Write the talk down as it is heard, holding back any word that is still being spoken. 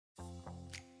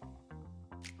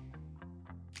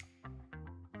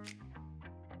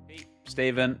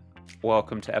Stephen,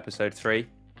 welcome to episode 3.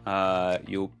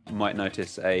 You might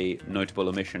notice a notable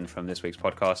omission from this week's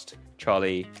podcast.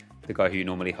 Charlie, the guy who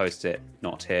normally hosts it,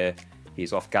 not here.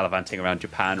 He's off gallivanting around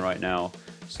Japan right now.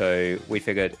 So we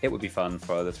figured it would be fun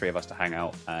for the three of us to hang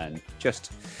out and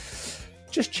just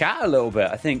chat a little bit.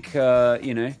 I think,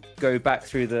 go back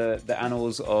through the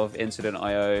annals of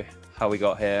Incident.io, how we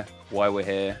got here, why we're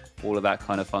here, all of that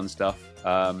kind of fun stuff.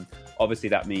 Obviously,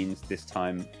 that means this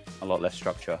time a lot less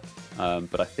structure,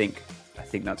 but I think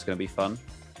that's going to be fun.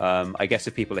 I guess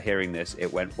if people are hearing this,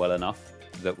 it went well enough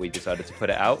that we decided to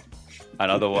put it out.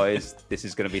 And otherwise, this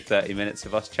is going to be 30 minutes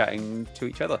of us chatting to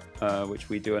each other, which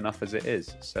we do enough as it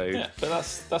is. So yeah, but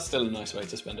that's still a nice way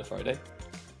to spend a Friday.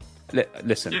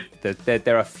 Listen,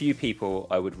 there are few people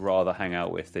I would rather hang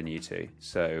out with than you two.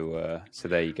 So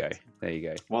there you go.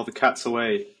 While the cat's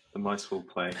away, the mice will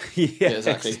play. Yeah,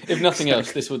 exactly. If nothing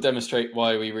else, this will demonstrate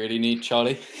why we really need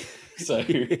Charlie. So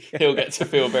he'll get to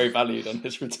feel very valued on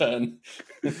his return.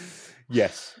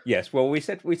 Yes. Well, we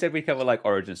said we'd cover like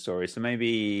origin stories. So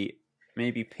maybe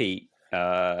Pete,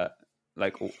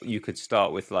 you could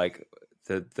start with like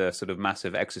the sort of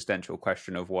massive existential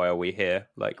question of why are we here?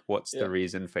 Like, what's the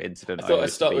reason for Incident? I thought I'd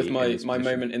start with my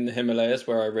moment in the Himalayas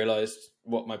where I realised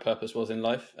what my purpose was in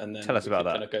life, and then tell us about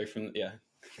that. Kind of go from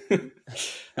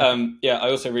I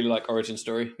also really like Origin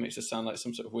Story. Makes us sound like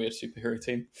some sort of weird superhero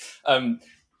team.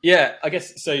 I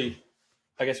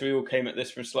guess we all came at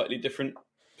this from slightly different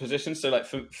positions. So like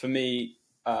for me,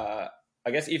 I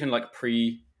guess even like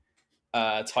pre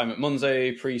time at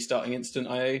Monzo, pre starting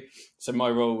Instant.io. So my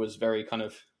role was very kind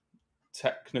of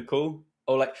technical,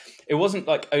 or like it wasn't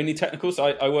like only technical. So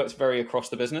I worked very across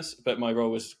the business, but my role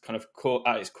was kind of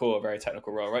at its core a very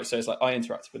technical role, right? So it's like I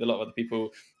interacted with a lot of other people,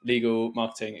 legal,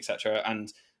 marketing, etc.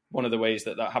 And one of the ways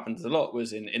that happened a lot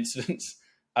was in incidents.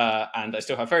 And I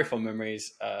still have very fond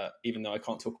memories, even though I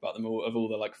can't talk about them all, of all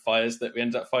the like fires that we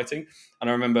ended up fighting. And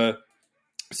I remember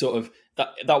sort of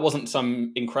that wasn't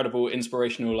some incredible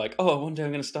inspirational like, oh, one day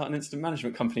I'm going to start an incident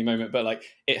management company moment, but like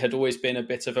it had always been a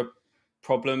bit of a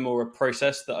problem or a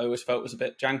process that I always felt was a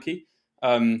bit janky.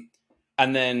 And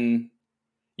then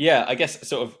I guess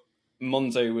sort of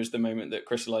Monzo was the moment that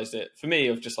crystallized it for me,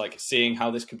 of just like seeing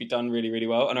how this could be done really, really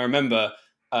well. And I remember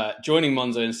joining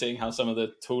Monzo and seeing how some of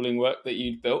the tooling work that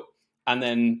you'd built. And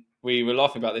then we were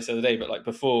laughing about this the other day, but like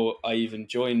before I even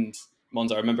joined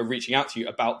Monzo, I remember reaching out to you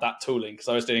about that tooling, because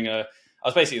I was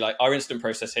basically like our instant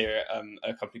process here at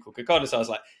a company called Kukada. So I was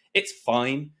like, it's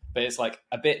fine, but it's like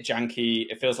a bit janky.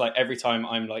 It feels like every time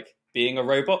I'm like being a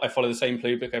robot, I follow the same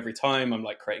playbook every time. I'm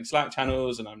like creating Slack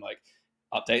channels and I'm like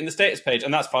updating the status page,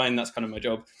 and that's fine. That's kind of my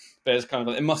job. But it's kind of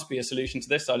like, there must be a solution to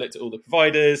this. So I looked at all the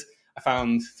providers. I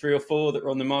found 3 or 4 that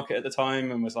were on the market at the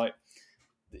time, and was like,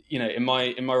 in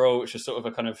my role, which was sort of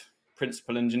a kind of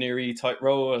principal engineering type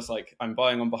role, I was like, I'm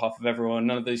buying on behalf of everyone.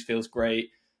 None of these feels great.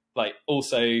 Like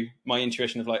also my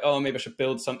intuition of like, oh, maybe I should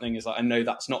build something is like, I know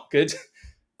that's not good.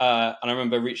 And I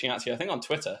remember reaching out to you, I think on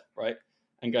Twitter, right?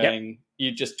 And going,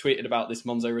 You just tweeted about this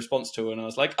Monzo response tool. And I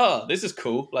was like, oh, this is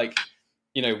cool. Like,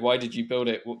 why did you build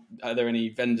it? Are there any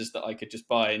vendors that I could just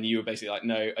buy? And you were basically like,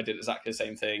 no, I did exactly the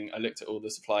same thing. I looked at all the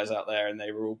suppliers out there and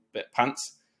they were all a bit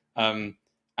pants. And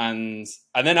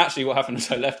then actually what happened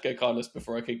was I left GoCardless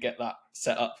before I could get that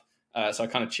set up. So I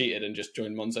kind of cheated and just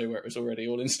joined Monzo where it was already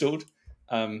all installed.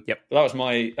 But that was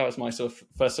my sort of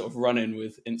first sort of run-in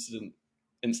with instant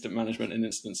management and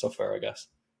instant software, I guess.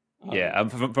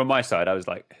 From my side, I was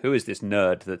like, who is this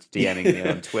nerd that's DMing me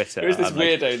on Twitter? Who is this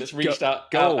weirdo that's reached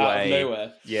out of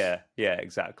nowhere? Yeah,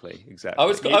 exactly. I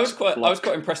was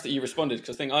quite impressed that you responded,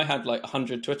 because I think I had like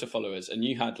 100 Twitter followers and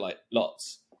you had like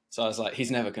lots. So I was like, he's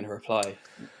never going to reply.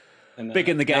 And, big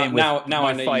in the game now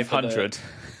I know 500.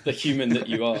 The human that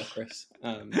you are, Chris.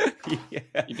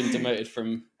 You've been demoted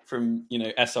from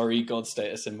SRE god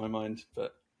status in my mind,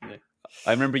 but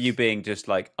I remember you being just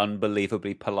like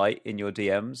unbelievably polite in your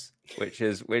DMs, which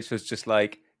was just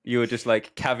like you were just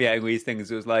like caveating these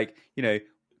things. It was like,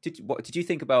 did you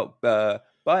think about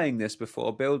buying this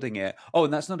before building it? Oh,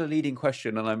 and that's not a leading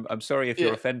question, and I'm sorry if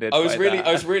you're offended. I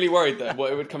was really worried that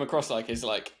what it would come across like is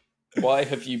like, why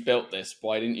have you built this?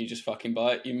 Why didn't you just fucking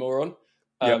buy it, you moron?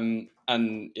 And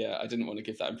I didn't want to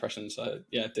give that impression, so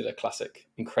I did a classic,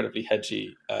 incredibly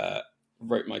hedgy.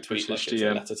 Wrote my tweet like it's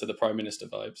a letter to the Prime Minister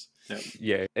vibes.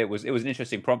 Yeah, it was an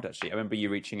interesting prompt actually. I remember you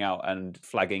reaching out and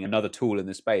flagging another tool in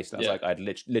the space, and I was like, I'd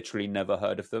literally never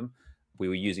heard of them. We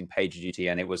were using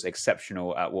PagerDuty, and it was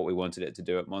exceptional at what we wanted it to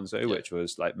do at Monzo, which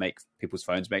was like make people's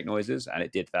phones make noises, and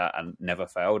it did that and never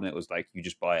failed. And it was like, you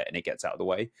just buy it and it gets out of the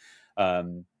way.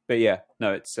 But yeah,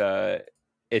 no, it's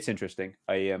it's interesting.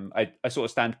 I sort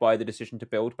of stand by the decision to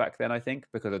build back then, I think,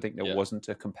 because I think there wasn't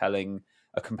a compelling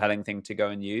thing to go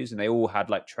and use, and they all had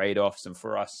like trade-offs. And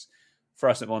for us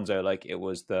at Monzo, like it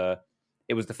was the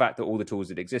fact that all the tools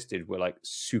that existed were like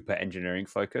super engineering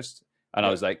focused. And I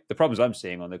was like, the problems I'm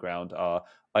seeing on the ground are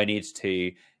I need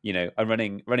to, I'm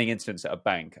running incidents at a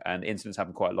bank, and incidents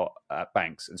happen quite a lot at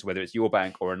banks. And so whether it's your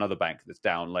bank or another bank that's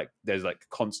down, like there's like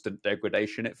constant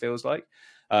degradation, it feels like.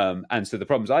 And so the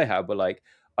problems I had were like,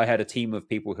 I had a team of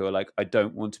people who are like, I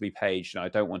don't want to be paged and I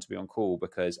don't want to be on call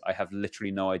because I have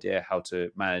literally no idea how to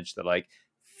manage the like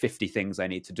 50 things I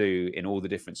need to do in all the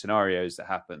different scenarios that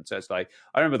happen. So it's like,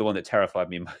 I remember the one that terrified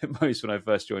me most when I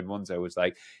first joined Monzo was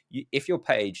like, if you're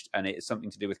paged and it's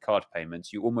something to do with card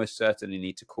payments, you almost certainly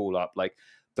need to call up like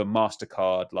the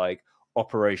MasterCard, like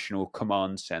operational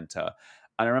command center.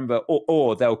 And I remember,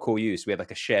 or they'll call you. So we had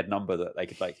like a shared number that they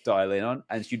could like dial in on.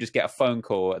 And you just get a phone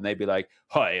call and they'd be like,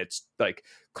 hi, it's like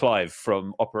Clive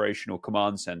from operational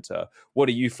command center. What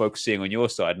are you folks seeing on your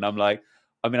side? And I'm like,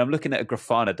 I'm looking at a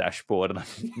Grafana dashboard and I'm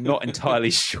not entirely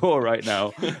sure right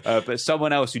now, but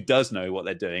someone else who does know what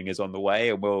they're doing is on the way,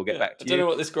 and we'll get back to you. I don't know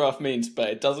what this graph means, but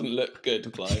it doesn't look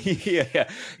good, Clive. yeah.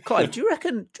 Clive, do you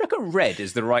reckon red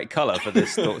is the right colour for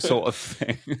this sort of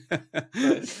thing?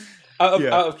 Out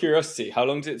of curiosity, how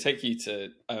long did it take you to?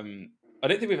 I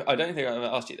don't think I've ever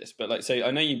asked you this, but like, so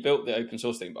I know you built the open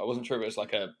source thing, but I wasn't sure if it was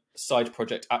like a side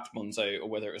project at Monzo or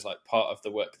whether it was like part of the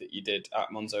work that you did at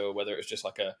Monzo, or whether it was just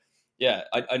like a. Yeah,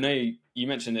 I know you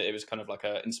mentioned that it was kind of like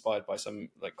inspired by some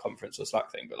like conference or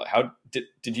Slack thing, but like, how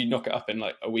did you knock it up in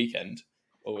like a weekend,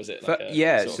 or was it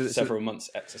like several months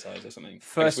exercise or something?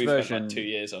 First version, spent like 2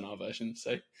 years on our version,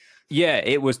 so yeah,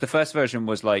 it was the first version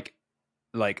was like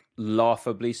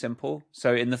laughably simple.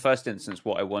 So in the first instance,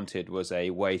 what I wanted was a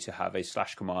way to have a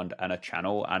slash command and a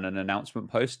channel and an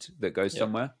announcement post that goes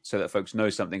somewhere, so that folks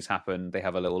know something's happened. They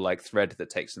have a little like thread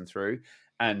that takes them through.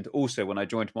 And also when I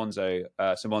joined Monzo,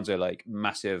 so Monzo, like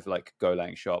massive, like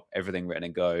Golang shop, everything written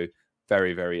in Go,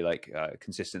 very, very like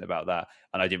consistent about that.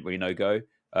 And I didn't really know Go.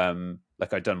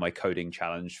 Like I'd done my coding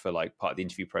challenge for like part of the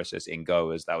interview process in Go,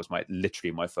 as that was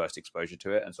literally my first exposure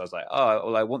to it. And so I was like, oh,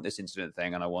 well, I want this incident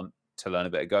thing and I want to learn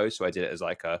a bit of Go. So I did it as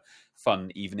like a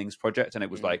fun evenings project. And it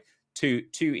was like two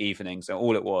evenings. And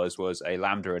all it was a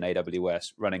Lambda in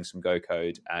AWS running some Go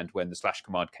code. And when the slash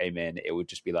command came in, it would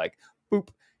just be like, boop,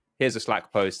 here's a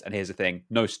Slack post and here's a thing,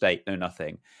 no state, no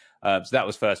nothing. So that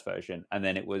was first version. And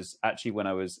then it was actually when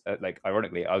I was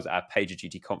ironically, I was at a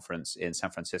PagerDuty conference in San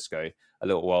Francisco a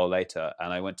little while later.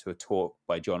 And I went to a talk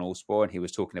by John Allspaw, and he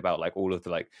was talking about like all of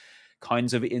the like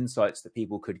kinds of insights that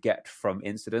people could get from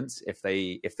incidents if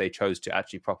they chose to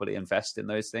actually properly invest in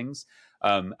those things.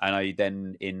 And I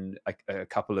then, in a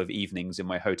couple of evenings in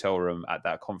my hotel room at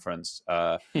that conference,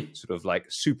 sort of like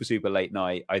super late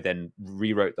night, I then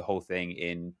rewrote the whole thing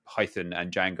in Python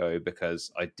and Django,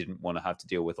 because I didn't want to have to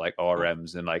deal with like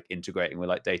ORMs and like integrating with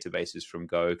like databases from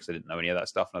Go, because I didn't know any of that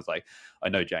stuff. And I was like, I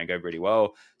know Django really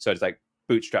well, so I just like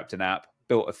bootstrapped an app,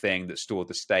 built a thing that stored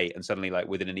the state, and suddenly like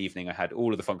within an evening I had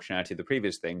all of the functionality of the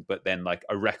previous thing, but then like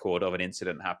a record of an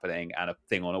incident happening and a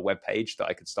thing on a web page that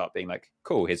I could start being like,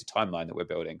 cool, here's a timeline that we're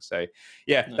building. So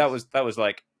yeah, nice. that was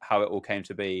like how it all came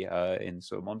to be in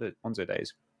sort of Monzo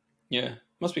days. Yeah,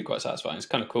 must be quite satisfying. It's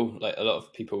kind of cool. Like a lot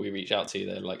of people we reach out to,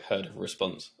 they're like heard of a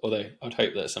response, although I'd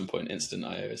hope that at some point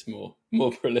Instant.io is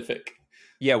more prolific.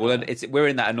 Yeah, well, we're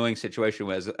in that annoying situation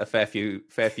where there's a fair few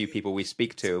people we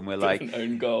speak to, and we're like, an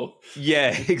own goal.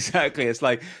 Yeah, exactly. It's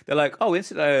like they're like, oh,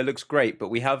 Instant.io looks great, but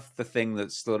we have the thing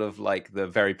that's sort of like the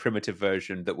very primitive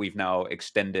version that we've now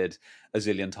extended a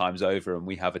zillion times over, and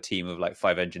we have a team of like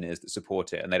 5 engineers that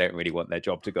support it, and they don't really want their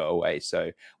job to go away, so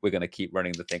we're going to keep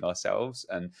running the thing ourselves.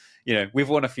 And we've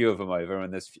won a few of them over,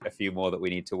 and there's a few more that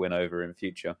we need to win over in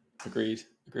future. Agreed.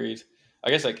 I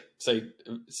guess so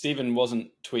Stephen wasn't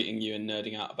tweeting you and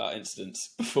nerding out about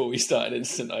incidents before we started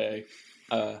Instant.io.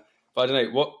 But I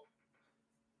don't know,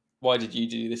 why did you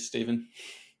do this, Stephen?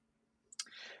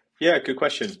 Yeah, good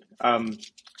question.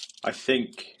 I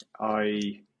think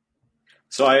I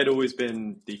had always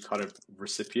been the kind of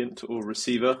recipient or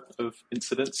receiver of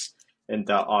incidents, in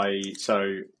that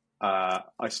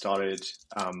I started,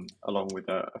 along with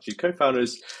a few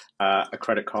co-founders, a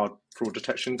credit card fraud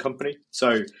detection company.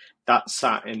 So that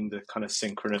sat in the kind of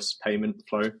synchronous payment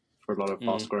flow for a lot of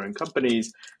fast-growing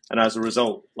companies. And as a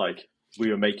result, like we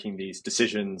were making these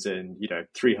decisions in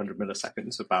 300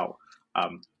 milliseconds about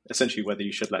essentially whether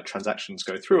you should let transactions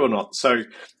go through or not. So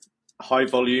high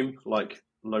volume, like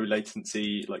low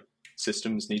latency, like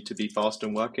systems need to be fast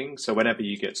and working. So whenever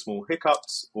you get small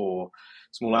hiccups or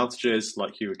small outages,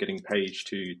 like you were getting paged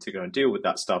to go and deal with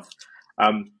that stuff.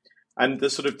 And the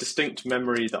sort of distinct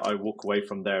memory that I walk away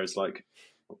from there is like,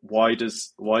 why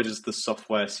does the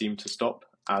software seem to stop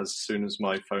as soon as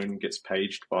my phone gets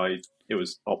paged by, it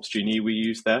was Opsgenie we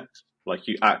used there. Like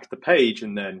you act the page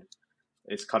and then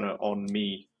it's kind of on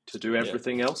me to do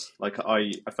everything else. Like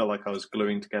I felt like I was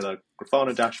gluing together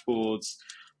Grafana dashboards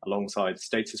alongside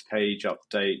status page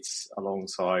updates,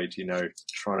 alongside,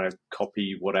 trying to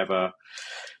copy whatever.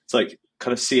 It's like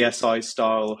kind of CSI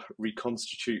style,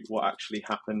 reconstitute what actually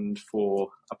happened for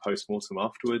a post-mortem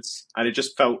afterwards. And it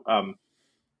just felt,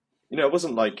 it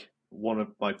wasn't like one of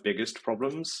my biggest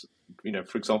problems.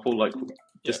 For example, like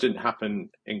this didn't happen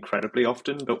incredibly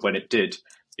often, but when it did,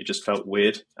 it just felt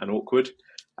weird and awkward.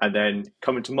 And then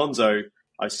coming to Monzo,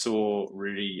 I saw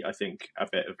really, I think, a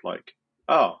bit of like,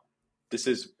 this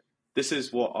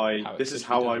is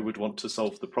how I would want to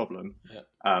solve the problem.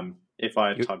 Yeah. If I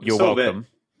had time to You're solve welcome.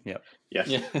 it.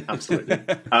 Yes, absolutely.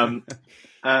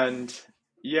 And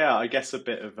yeah, I guess a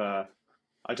bit of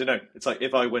I don't know. It's like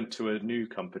if I went to a new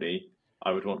company,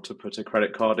 I would want to put a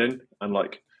credit card in and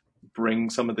like bring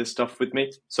some of this stuff with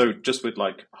me. So just with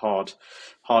like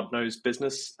hard-nosed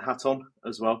business hat on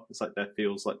as well. It's like there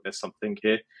feels like there's something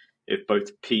here. If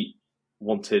both Pete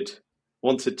wanted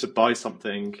to buy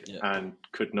something and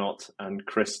could not, and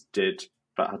Chris did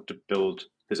but had to build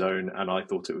his own, and I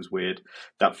thought it was weird,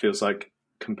 that feels like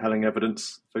compelling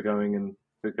evidence for going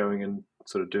and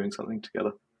sort of doing something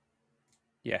together.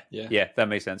 Yeah, that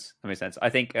makes sense. I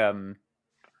think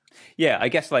I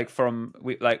guess like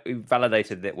we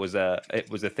validated that it was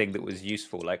a thing that was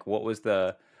useful. Like what was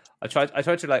I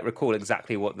tried to like recall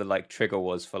exactly what the like trigger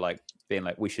was for like being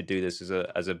like we should do this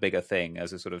as a bigger thing,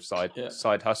 as a sort of side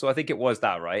hustle. I think it was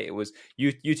that, right? It was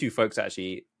you two folks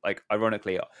actually, like,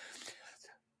 ironically.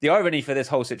 The irony for this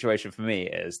whole situation for me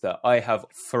is that I have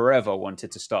forever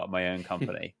wanted to start my own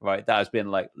company, right? That has been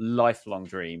like lifelong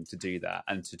dream to do that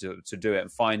and to do it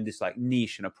and find this like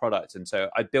niche in a product. And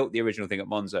so I built the original thing at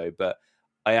Monzo, but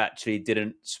I actually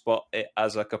didn't spot it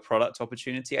as like a product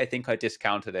opportunity. I think I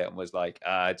discounted it and was like,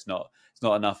 it's not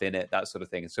enough in it, that sort of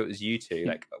thing. And so it was you two.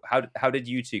 Like, how did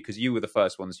you two? Because you were the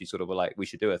first ones you sort of were like, we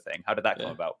should do a thing. How did that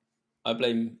come about? I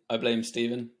blame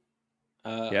Stephen.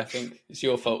 I think it's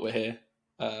your fault we're here.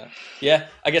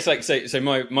 I guess like so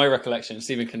my recollection,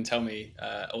 Stephen can tell me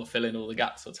or fill in all the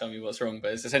gaps or tell me what's wrong,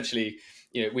 but it's essentially,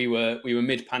 we were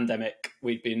mid-pandemic.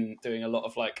 We'd been doing a lot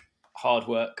of like hard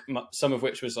work, some of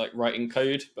which was like writing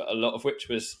code, but a lot of which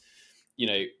was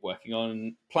working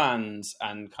on plans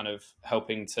and kind of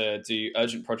helping to do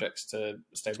urgent projects to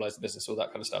stabilize the business, all that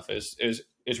kind of stuff. It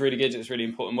was really good. It was really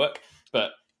important work,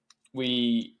 but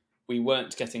we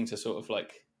weren't getting to sort of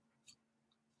like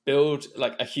build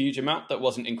like a huge amount that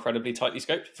wasn't incredibly tightly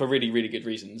scoped for really, really good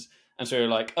reasons. And so we were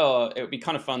like, it would be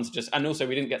kind of fun to just, and also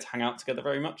we didn't get to hang out together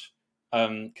very much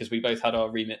because we both had our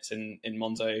remits in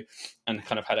Monzo and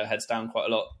kind of had our heads down quite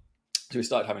a lot. So we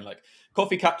started having like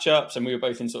coffee catch-ups, and we were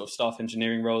both in sort of staff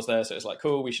engineering roles there. So it was like,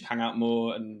 cool, we should hang out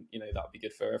more, and that would be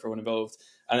good for everyone involved.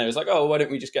 And it was like, why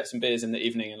don't we just get some beers in the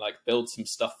evening and like build some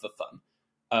stuff for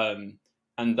fun?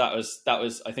 And that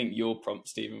was I think your prompt,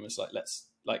 Stephen, was like, let's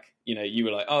like, you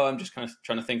were like, I'm just kind of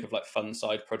trying to think of like fun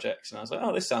side projects. And I was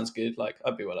like, this sounds good. Like,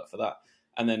 I'd be well up for that.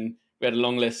 And then we had a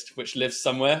long list, which lives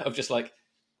somewhere, of just like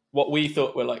what we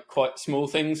thought were like quite small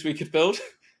things we could build,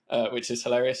 which is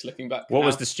hilarious looking back. What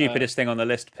was the stupidest thing on the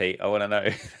list, Pete? I want to know.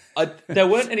 There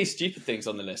weren't any stupid things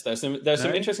on the list. There's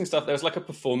some interesting stuff. There was like a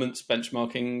performance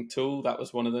benchmarking tool. That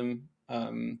was one of them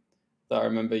that I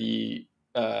remember you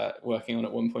working on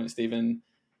at one point, Stephen.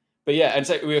 But yeah, and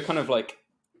so we were kind of like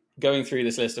going through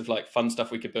this list of like fun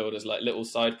stuff we could build as like little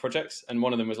side projects. And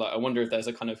one of them was like, I wonder if there's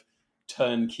a kind of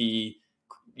turnkey,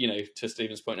 to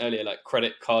Stephen's point earlier, like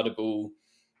credit cardable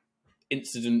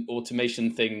incident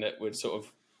automation thing that would sort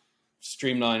of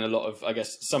streamline a lot of, I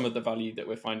guess, some of the value that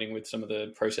we're finding with some of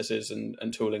the processes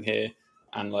and tooling here.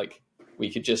 And like,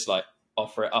 we could just like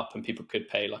offer it up and people could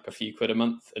pay like a few quid a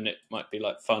month, and it might be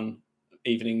like fun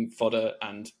evening fodder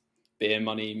and beer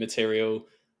money material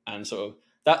and sort of,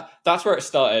 that's where it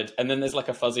started, and then there's like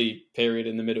a fuzzy period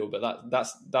in the middle, but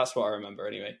that's what I remember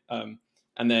anyway.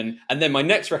 And then my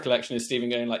next recollection is Stephen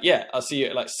going like, I'll see you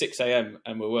at like 6 a.m.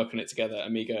 and we're working it together,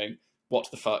 and me going, what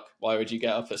the fuck? Why would you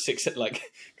get up at 6?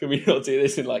 Like, can we not do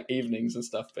this in like evenings and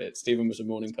stuff? But Stephen was a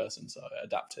morning person, so I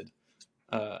adapted.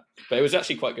 But it was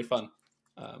actually quite good fun.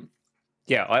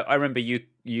 I remember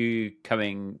you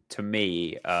coming to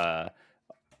me. I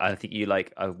think you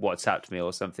like WhatsApped me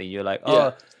or something. You're like,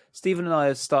 Stephen and I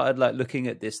have started like looking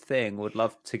at this thing. Would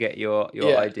love to get your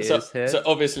ideas here. So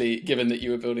obviously, given that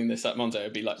you were building this at Monzo,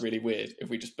 it'd be like really weird if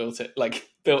we just built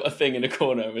a thing in a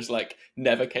corner and was like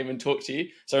never came and talked to you.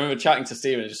 So I remember chatting to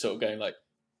Stephen and just sort of going like,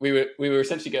 we were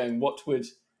essentially going, what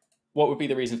would be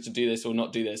the reasons to do this or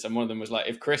not do this? And one of them was like,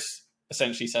 if Chris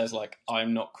essentially says like,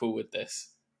 I'm not cool with this,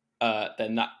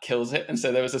 then that kills it. And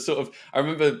so there was a sort of, I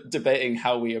remember debating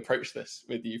how we approach this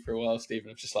with you for a while,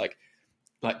 Stephen, of just like,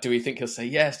 do we think he'll say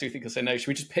yes? Do we think he'll say no? Should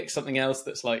we just pick something else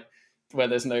that's like where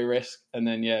there's no risk? And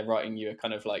then, writing you a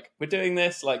kind of like, we're doing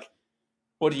this. Like,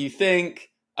 what do you think?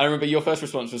 I remember your first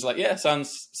response was like, yeah,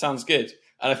 sounds good.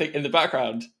 And I think in the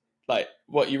background, like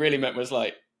what you really meant was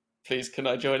like, please, can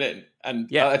I join in? And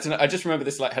I don't know, I just remember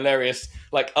this like hilarious,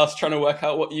 like us trying to work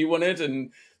out what you wanted.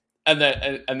 And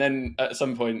then at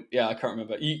some point, I can't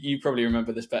remember. You probably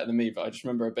remember this better than me, but I just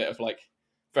remember a bit of like,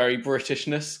 very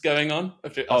Britishness going on.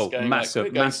 Of us going, massive,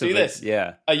 like, we're going to do this.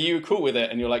 Yeah. Are you cool with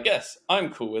it? And you're like, yes, I'm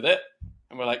cool with it.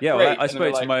 And we're like, yeah. Great. Well,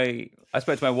 I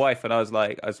spoke to my wife, and I was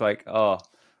like, oh,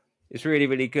 it's really,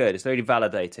 really good. It's really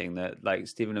validating that like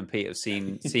Stephen and Pete have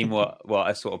seen what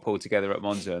I sort of pulled together at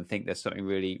Monzo and think there's something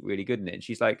really, really good in it. And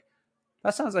she's like,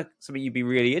 that sounds like something you'd be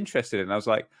really interested in. And I was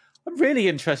like, I'm really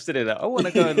interested in it. I want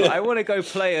to go. I want to go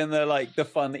play in the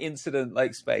fun incident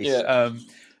like space. Yeah.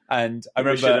 And I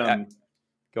remember.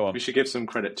 Go on. We should give some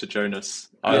credit to Jonas.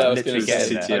 I was literally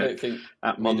getting there. I don't think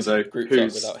at Monzo,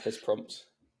 who's without his prompts.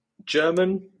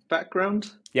 German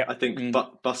background. Yeah, I think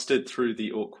busted through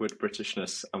the awkward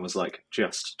Britishness and was like,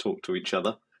 just talk to each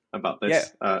other about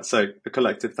this. Yeah. So a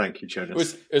collective thank you,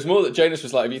 Jonas. It was more that Jonas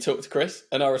was like, have you talked to Chris?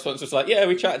 And our response was like, yeah,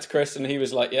 we chatted to Chris, and he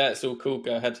was like, yeah, it's all cool,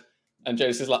 go ahead. And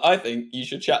Jonas is like, I think you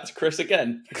should chat to Chris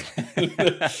again.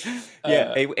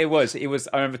 It was.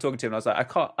 I remember talking to him, and I was like,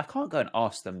 I can't go and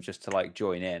ask them just to like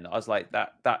join in. I was like,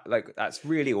 that's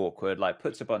really awkward. Like,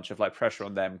 puts a bunch of like pressure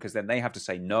on them because then they have to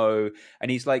say no.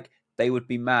 And he's like, they would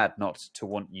be mad not to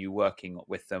want you working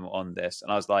with them on this.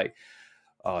 And I was like,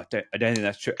 oh, I don't think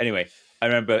that's true. Anyway, I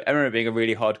remember it being a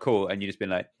really hard call, and you just been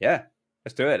like, yeah,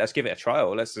 let's do it. Let's give it a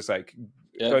trial. Let's just like.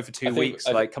 Go for 2 weeks,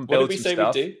 come build some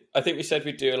stuff. I think we said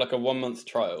we'd do like a 1 month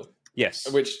trial.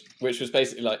 Yes. Which was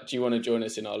basically like, do you want to join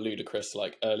us in our ludicrous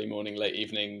like early morning, late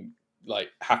evening like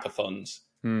hackathons?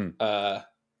 I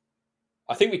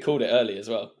think we called it early as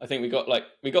well. I think we got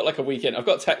like a weekend. I've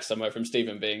got a text somewhere from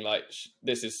Stephen being like,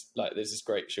 this is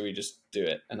great. Should we just do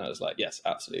it? And I was like, yes,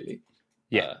 absolutely.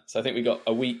 Yeah. So I think we got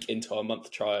a week into our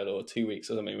month trial or 2 weeks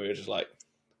or something. We were just like,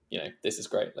 this is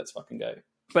great. Let's fucking go.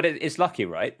 But it's lucky,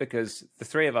 right? Because the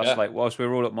three of us, like, whilst we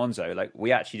were all at Monzo, like,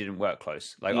 we actually didn't work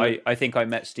close. Like, I think I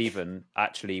met Stephen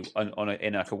actually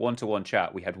in like a one-to-one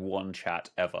chat. We had one chat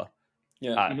ever.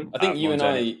 Yeah, I think you and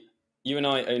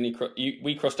I only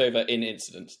we crossed over in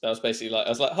incidents. That was basically like, I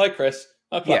was like, "Hi, Chris,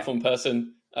 my platform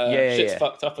person. Shit's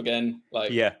fucked up again."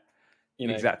 Like,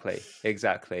 exactly.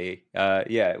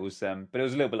 It was, but it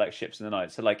was a little bit like ships in the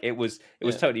night. So like, it was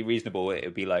totally reasonable. It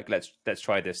would be like, let's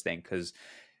try this thing because.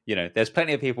 There's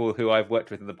plenty of people who I've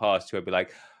worked with in the past who would be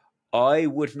like, I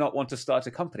would not want to start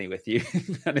a company with you.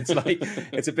 And it's like,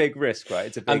 it's a big risk, right?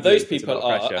 It's a big and those risk. people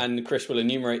are, and Chris will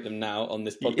enumerate them now on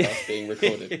this podcast being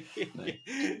recorded.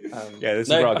 This is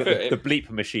where I'll get the bleep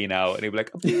machine out and he'll be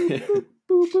like, boop,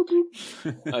 boop,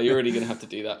 boop. You're really going to have to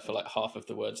do that for like half of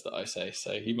the words that I say.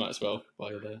 So you might as well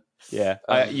while you're there.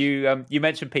 Yeah. You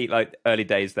mentioned, Pete, like early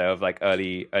days though of like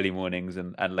early mornings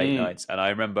and late nights. And I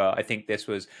remember, I think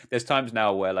there's times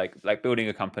now where like building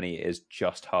a company is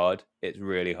just hard. It's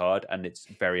really hard. And it's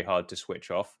very hard to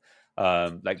switch off.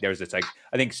 Like there's this like,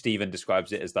 I think Stephen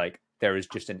describes it as like there is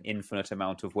just an infinite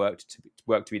amount of work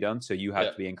to be done. So you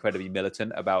have to be incredibly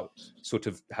militant about sort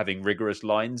of having rigorous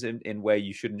lines in where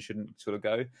you shouldn't sort of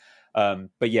go.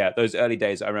 But yeah, those early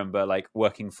days, I remember like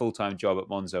working full-time job at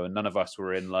Monzo, and none of us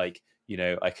were in like,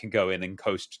 I can go in and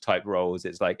coast type roles.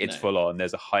 It's like, it's full on.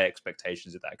 There's a high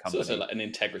expectations of that company. It's also like an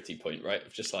integrity point, right?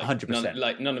 Of just like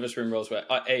 100%. None of us were in roles where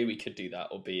we could do that,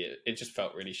 or B, it just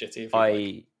felt really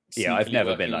shitty. I've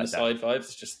never been like that. Side vibes,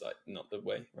 it's just like not the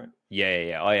way, right?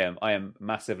 Yeah. I am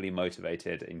massively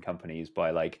motivated in companies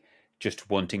by like just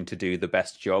wanting to do the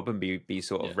best job and be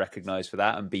sort of recognized for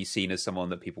that and be seen as someone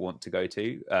that people want to go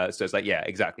to. So it's like, yeah,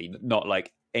 exactly. Not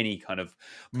like any kind of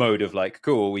mode of like,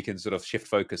 cool, we can sort of shift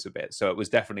focus a bit. So it was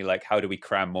definitely like, how do we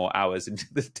cram more hours into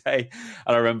the day?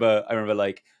 And I remember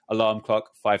like alarm clock,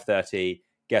 5:30,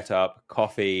 get up,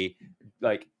 coffee,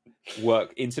 like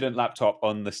work, incident laptop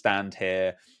on the stand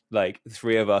here. Like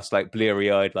three of us, like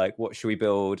bleary eyed, like what should we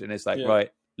build? And it's like, right,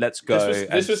 let's go.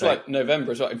 This was like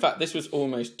November as well. In fact, this was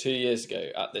almost 2 years ago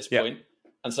at this point.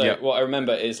 And so what I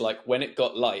remember is like when it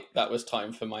got light, that was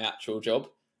time for my actual job.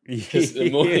 Because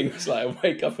the morning was like, I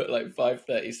wake up at like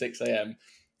 5:30, 6 a.m.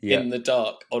 in the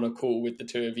dark on a call with the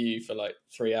two of you for like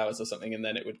 3 hours or something. And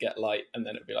then it would get light and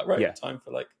then it'd be like, right, time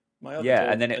for like my other Yeah,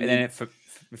 job. and then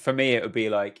for me it would be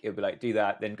like do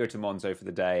that, then go to Monzo for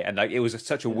the day, and like it was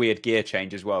such a weird gear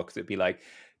change as well, because it'd be like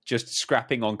just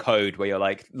scrapping on code where you're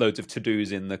like loads of to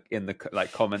dos in the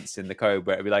like comments in the code,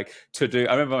 where it'd be like to do.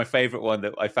 I remember my favorite one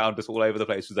that I found us all over the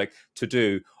place was like to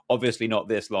do. Obviously not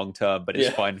this long term, but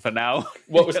it's fine for now.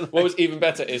 What was even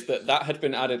better is that had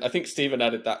been added. I think Stephen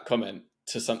added that comment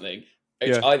to something,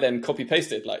 which I then copy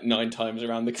pasted like 9 times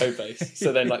around the code base.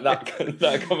 So then like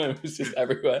that comment was just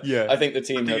everywhere. Yeah, I think the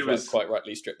team have quite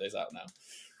rightly stripped those out now.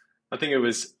 I think it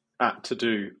was at to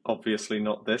do. Obviously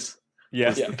not this.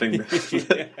 Yeah, the thing.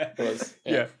 It was.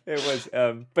 Yeah, it was.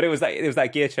 But it was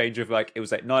that gear change of like, it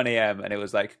was like 9 a.m. and it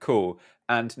was like cool.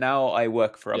 And now I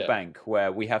work for a bank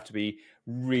where we have to be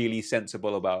really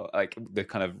sensible about like the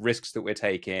kind of risks that we're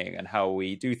taking and how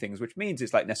we do things, which means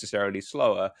it's like necessarily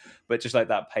slower, but just like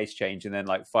that pace change. And then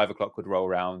like 5 o'clock would roll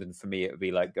around, and for me it would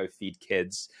be like go feed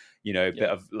kids, you know, a bit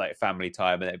of like family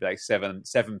time, and it'd be like 7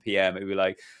 p.m. It'd be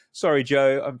like, sorry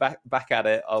Joe, I'm back at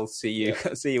it, I'll see you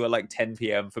see you at like 10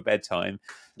 p.m. for bedtime.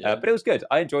 But it was good.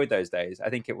 I enjoyed those days. I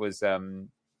think it was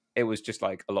just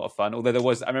like a lot of fun. Although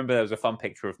I remember there was a fun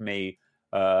picture of me.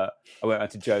 I went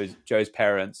out to Joe's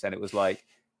parents, and it was like,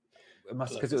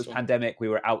 because it was pandemic, we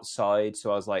were outside,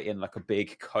 so I was like in like a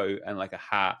big coat and like a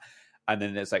hat, and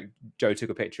then there's like Joe took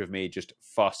a picture of me just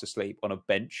fast asleep on a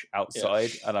bench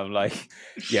outside, and I'm like,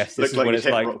 yes, this is like what it's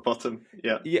like. Rock bottom.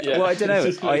 Yeah. Well, I don't know.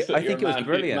 I think it was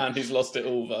brilliant. Man who's lost it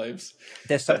all vibes.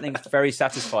 There's something very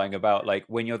satisfying about like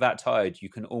when you're that tired, you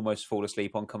can almost fall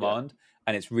asleep on command.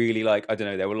 And it's really like, I don't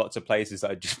know, there were lots of places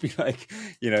I'd just be like,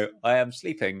 you know, I am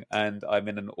sleeping and I'm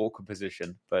in an awkward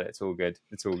position, but it's all good.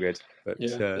 It's all good. But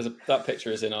that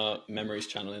picture is in our memories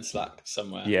channel in Slack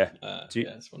somewhere. Yeah.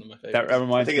 It's one of my favorites. That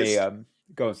reminds me,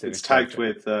 go on, Stephen. It's tagged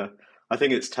with, I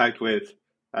think it's tagged with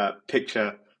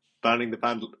picture burning the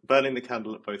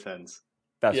candle at both ends.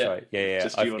 That's right. Yeah.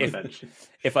 Just you on a bench.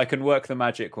 If I can work the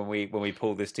magic when we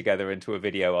pull this together into a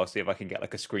video, I'll see if I can get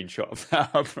like a screenshot of that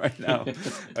up right now.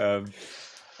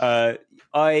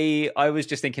 I was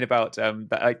just thinking about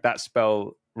that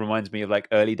spell reminds me of like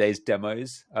early days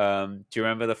demos. Do you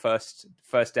remember the first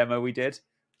demo we did?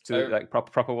 Like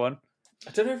proper one?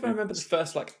 I don't know if I remember the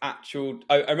first like actual.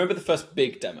 I remember the first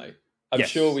big demo. I'm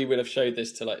sure we would have showed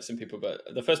this to like some people, but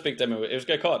the first big demo, it was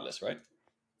Go Cardless, right?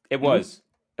 It was.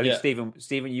 I think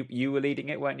Stephen, you were leading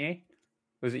it, weren't you?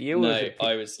 Was it you? No, or was it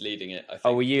I was leading it. I think.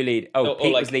 Oh, were you lead? Oh,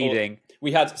 Pete was leading.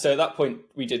 We had, so at that point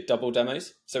we did double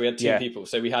demos. So we had 2 people.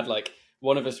 So we had like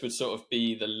one of us would sort of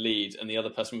be the lead, and the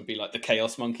other person would be like the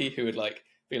chaos monkey, who would like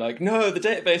be like, no, the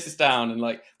database is down, and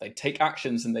like they'd take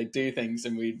actions and they'd do things,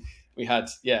 and we had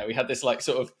this like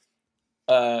sort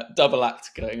of double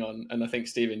act going on. And I think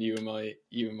Stephen, you were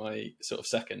my sort of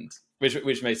second,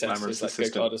 which made sense because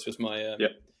like Go Cardless was my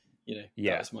you know,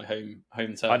 that was my home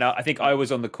turf. I know. I think I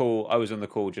was on the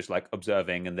call, just like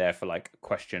observing and there for like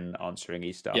question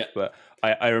answering stuff. Yeah. But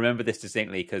I remember this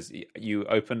distinctly because you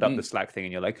opened up the Slack thing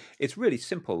and you're like, it's really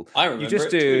simple. I remember. You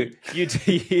just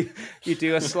you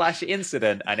do a /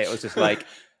 incident, and it was just like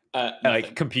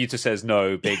like computer says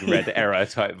no, big red error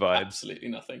type vibes. Absolutely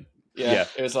nothing. Yeah,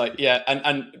 it was like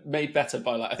and made better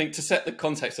by like, I think to set the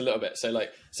context a little bit.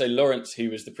 So Lawrence, who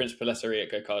was the principal SRE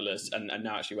at Go Cardless and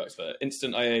now actually works for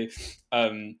Instant IO,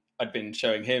 we'd been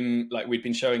showing him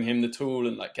the tool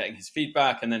and like getting his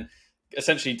feedback, and then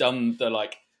essentially done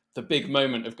the big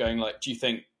moment of going like, do you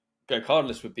think Go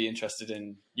Cardless would be interested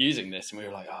in using this? And we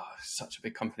were like, such a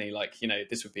big company, like, you know,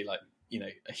 this would be like, you know,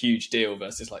 a huge deal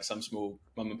versus like some small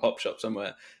mum and pop shop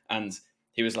somewhere. And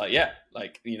he was like, yeah,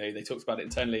 like, you know, they talked about it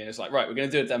internally, and it's like, right, we're going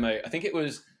to do a demo. I think it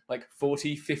was like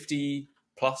 40, 50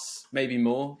 plus, maybe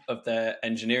more of their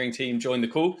engineering team joined the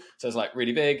call. So it was like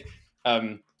really big.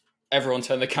 Everyone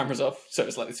turned their cameras off. So it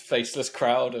was like this faceless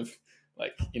crowd of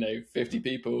like, you know, 50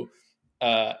 people.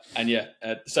 So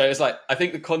it was like, I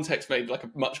think the context made like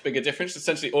a much bigger difference.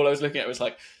 Essentially, all I was looking at was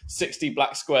like 60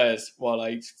 black squares while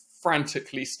I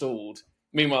frantically stalled.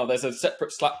 Meanwhile, there's a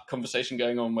separate Slack conversation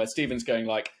going on where Stephen's going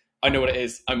like, I know what it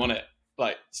is, I'm on it.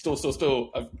 Like, stall.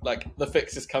 Like, the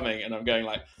fix is coming, and I'm going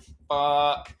like,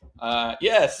 fuck.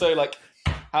 So like,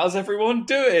 how's everyone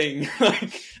doing?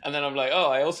 Like, and then I'm like,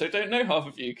 I also don't know half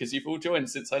of you because you've all joined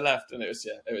since I left. And it was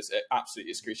absolutely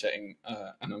excruciating.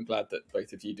 And I'm glad that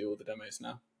both of you do all the demos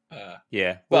now.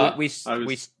 Well, but we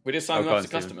did sign them up as a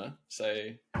customer. So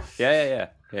yeah.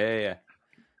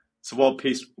 So while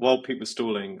Pete was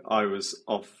stalling, I was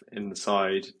off in the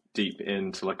side, deep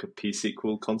into like a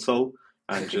P-SQL console,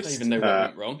 and I don't even know what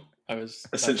went wrong. I was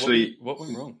essentially like, what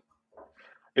went wrong?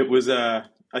 It was I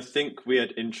think we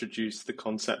had introduced the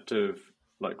concept of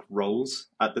like roles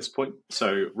at this point.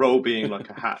 So role being like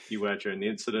a hat you wear during the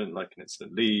incident, like an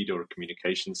incident lead or a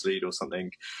communications lead or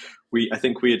something. I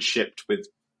think we had shipped with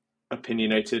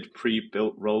opinionated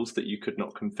pre-built roles that you could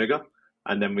not configure,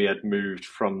 and then we had moved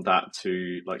from that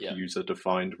to like user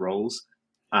defined roles,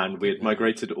 and we had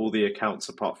migrated all the accounts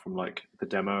apart from like the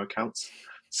demo accounts.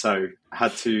 So I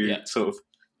had to sort of,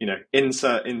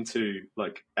 insert into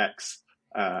like X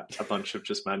a bunch of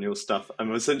just manual stuff.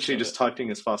 I'm essentially just typing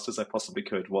as fast as I possibly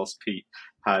could whilst Pete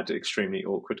had extremely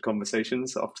awkward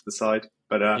conversations off to the side.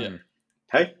 But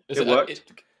hey, it worked.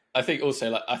 I think also,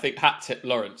 like, I think hat tip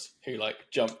Lawrence, who like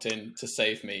jumped in to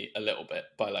save me a little bit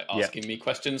by like asking me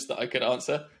questions that I could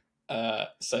answer.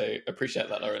 So appreciate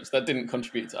that, Lawrence. That didn't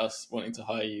contribute to us wanting to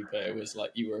hire you, but it was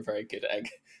like you were a very good egg.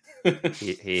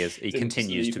 He is. He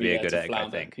continues to be a good egg.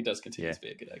 Flounder. I think he does continue to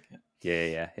be a good egg.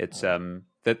 Yeah. It's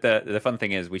the fun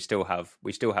thing is we still have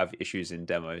issues in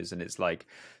demos, and it's like,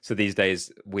 so these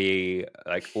days we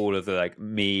like all of the like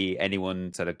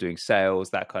anyone sort of doing sales,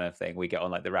 that kind of thing, we get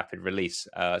on like the rapid release,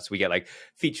 so we get like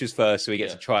features first, so we get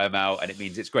to try them out, and it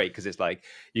means it's great because it's like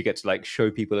you get to like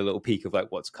show people a little peek of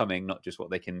like what's coming, not just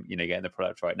what they can get in the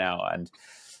product right now. And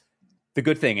the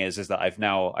good thing is that I've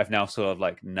now sort of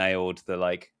like nailed the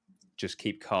like just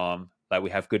keep calm, like we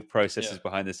have good processes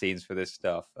behind the scenes for this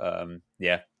stuff.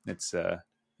 It's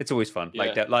always fun.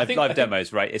 Like live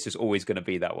demos, right? It's just always going to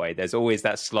be that way. There's always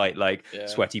that slight like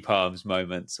sweaty palms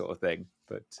moment sort of thing.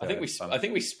 But I think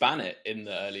we span it in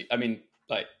the early. I mean,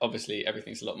 like obviously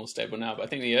everything's a lot more stable now, but I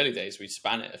think in the early days we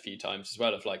span it a few times as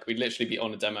well. Of like we'd literally be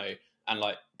on a demo and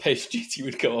like PagerDuty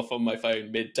would go off on my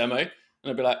phone mid demo, and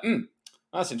I'd be like,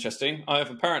 that's interesting. I have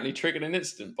apparently triggered an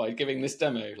incident by giving this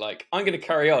demo. Like, I'm going to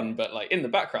carry on, but like in the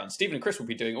background, Stephen and Chris will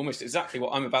be doing almost exactly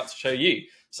what I'm about to show you.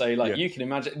 So like you can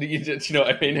imagine, do you know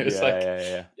what I mean? It was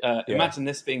imagine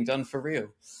this being done for real.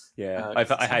 Yeah,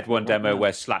 I had one demo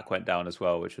where Slack went down as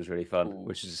well, which was really fun.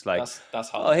 Which is just like, that's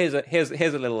hard. Oh,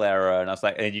 here's a little error, and I was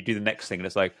like, and you do the next thing, and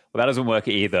it's like, well, that doesn't work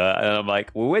either, and I'm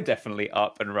like, well, we're definitely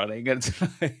up and running, and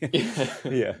fun.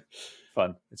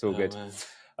 It's all good.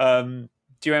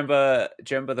 Do you remember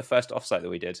the first offsite that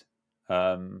we did?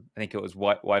 I think it was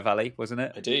Y Valley, wasn't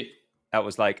it? I do. That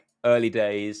was like early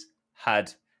days.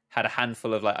 Had a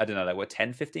handful of like, I don't know, like what,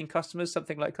 10, 15 customers,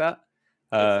 something like that.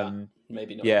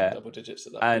 Maybe not double digits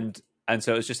at that point. And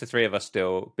so it was just the three of us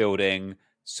still building,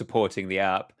 supporting the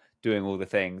app, doing all the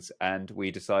things, and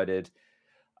we decided,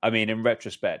 I mean, in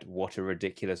retrospect, what a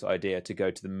ridiculous idea to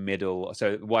go to the middle.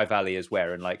 So Y Valley is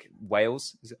where, in like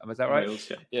Wales? Is that right?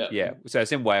 Wales, yeah. So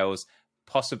it's in Wales,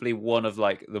 possibly one of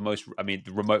like the most, the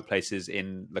remote places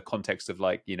in the context of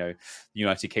like, the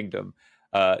United Kingdom.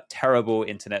 Terrible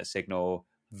internet signal,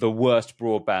 the worst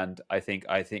broadband I think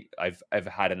I've ever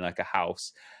had in like a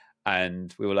house.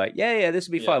 And we were like, yeah, this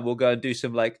will be fun. We'll go and do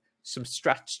some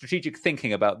strategic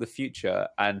thinking about the future.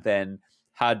 And then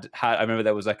I remember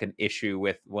there was like an issue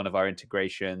with one of our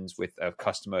integrations with a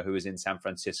customer who was in San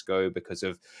Francisco because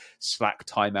of Slack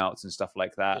timeouts and stuff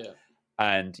like that.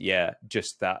 And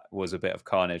just that was a bit of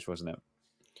carnage, wasn't it?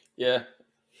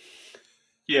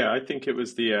 Yeah, I think it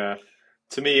was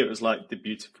to me, it was like the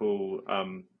beautiful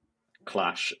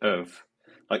clash of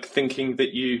like thinking that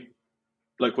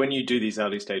like when you do these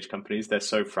early stage companies, they're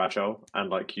so fragile, and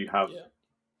like you have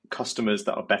customers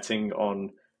that are betting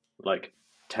on like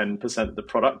 10% of the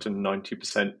product and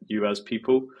 90% you as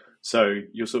people. So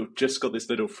you're sort of just got this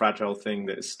little fragile thing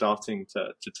that is starting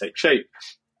to take shape.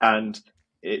 And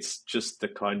it's just the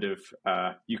kind of,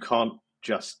 you can't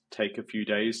just take a few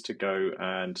days to go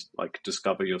and like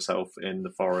discover yourself in the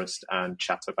forest and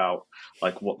chat about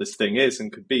like what this thing is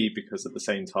and could be, because at the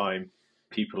same time,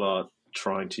 people are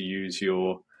trying to use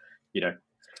your,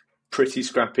 pretty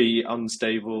scrappy,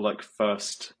 unstable, like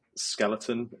first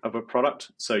skeleton of a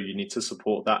product. So you need to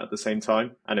support that at the same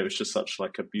time. And it was just such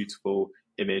like a beautiful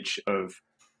image of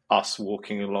us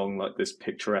walking along like this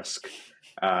picturesque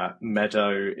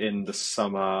meadow in the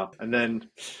summer, and then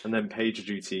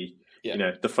PagerDuty,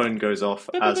 the phone goes off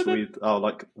as we are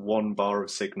like 1 bar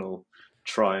of signal,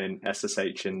 try and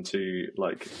SSH into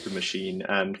like the machine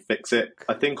and fix it.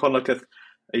 I think on like a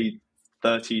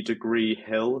 30-degree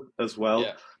hill as well.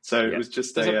 So it was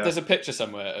just there's a picture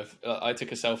somewhere of I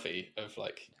took a selfie of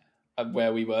like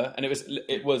where we were, and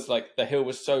it was like the hill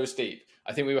was so steep.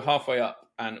 I think we were halfway up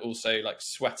and also like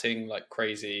sweating like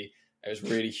crazy. It was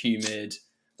really humid.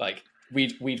 Like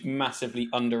we'd massively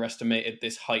underestimated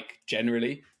this hike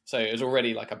generally. So it was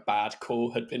already like a bad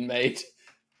call had been made.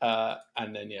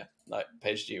 And then like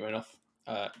PagerDuty went off.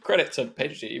 Credit to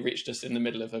PagerDuty, he reached us in the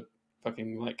middle of a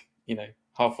fucking like,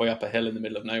 halfway up a hill in the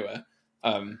middle of nowhere.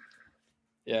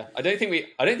 Yeah, I don't think we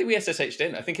SSH'd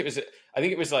in. I think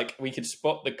it was like we could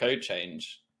spot the code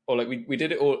change, or like we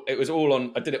did it all. It was all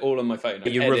on. I did it all on my phone.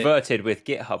 But you reverted with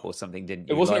GitHub or something, didn't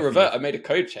you? It wasn't a revert. I made a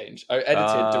code change. I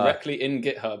edited directly in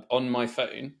GitHub on my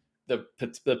phone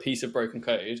the piece of broken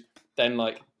code. Then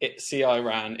like it CI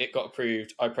ran, it got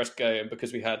approved. I pressed go, and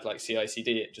because we had like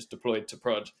CI/CD, it just deployed to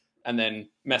prod, and then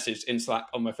messaged in Slack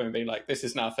on my phone being like, "This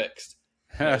is now fixed."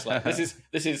 And I was like,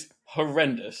 "This is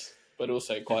horrendous, but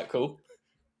also quite cool."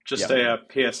 Just a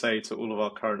PSA to all of our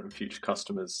current and future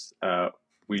customers: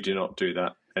 we do not do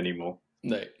that anymore.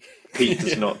 No, Pete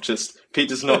does not just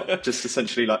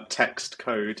essentially like text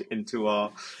code into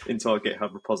our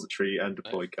GitHub repository and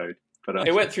deploy code. But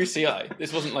it went through CI.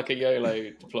 This wasn't like a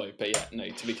YOLO deploy. But yeah, no.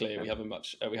 To be clear, we have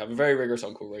a very rigorous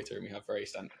on-call rotor, and we have very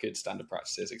good standard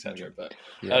practices, etc. But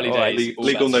early days,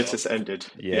 legal notice ended.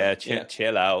 Yeah,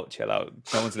 chill out. No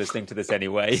one's listening to this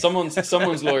anyway.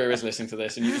 Someone's lawyer is listening to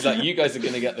this, and you guys are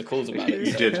going to get the calls about it.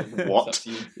 You did what?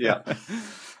 Yeah.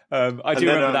 I do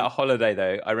remember that holiday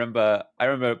though. I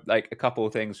remember like a couple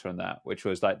of things from that, which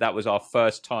was like that was our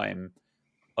first time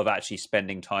of actually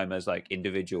spending time as like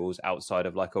individuals outside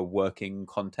of like a working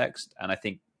context. And I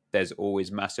think there's always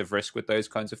massive risk with those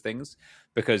kinds of things,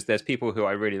 because there's people who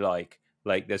I really like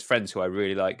there's friends who I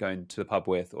really like going to the pub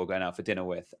with or going out for dinner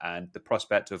with, and the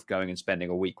prospect of going and spending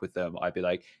a week with them, I'd be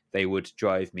like, they would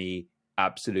drive me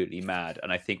absolutely mad.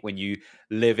 And I think when you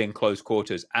live in close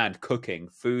quarters and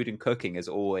food and cooking is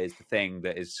always the thing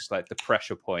that is just like the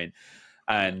pressure point.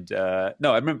 And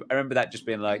no, I remember that just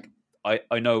being like,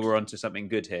 I know we're onto something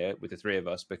good here with the three of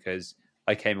us, because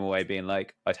I came away being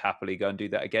like, I'd happily go and do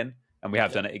that again. And we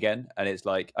have done it again. And it's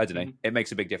like, I don't know, it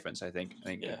makes a big difference, I think.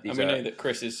 And we know that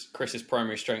Chris's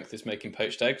primary strength is making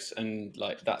poached eggs, and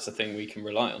like that's a thing we can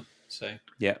rely on. So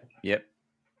Yep.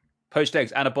 Poached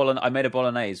eggs and I made a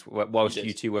bolognese whilst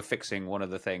you two were fixing one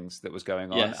of the things that was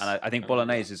going on. Yes. And I think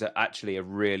bolognese is actually a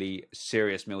really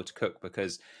serious meal to cook,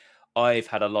 because I've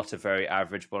had a lot of very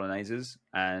average bologneses,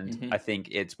 and I think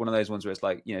it's one of those ones where it's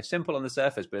like, simple on the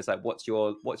surface, but it's like, what's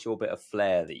your bit of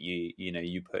flair that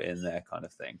you put in there, kind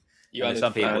of thing.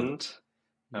 Some people,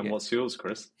 and what's yours,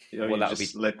 Chris? You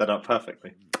just laid that up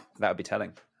perfectly. That would be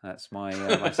telling. That's my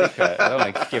secret. I don't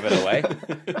want to give it away.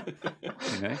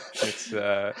 It's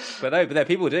but no,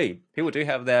 people do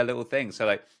have their little things. So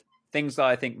like things that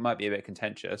I think might be a bit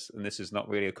contentious, and this is not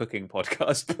really a cooking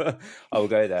podcast, but I will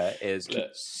go there. Is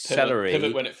celery?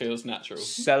 Pivot when it feels natural.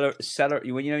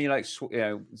 Celery. When you're like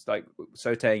it's like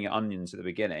sautéing your onions at the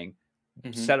beginning.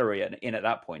 Celery in at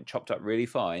that point, chopped up really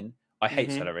fine. I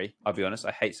hate celery. I'll be honest.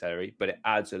 I hate celery, but it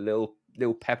adds a little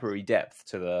peppery depth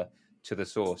to the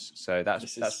sauce. So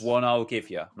that's one I'll give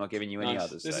you. I'm not giving you any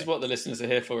others. This is what the listeners are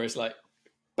here for. Is like,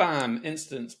 bam,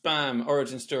 instance, bam,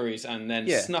 origin stories, and then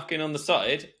snuck in on the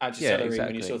side, add your celery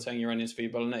when you're sauteing your onions for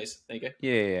your bolognese. There you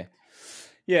go.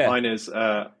 Yeah. Mine is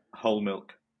whole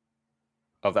milk.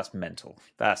 Oh, that's mental.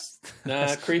 That's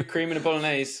cream in a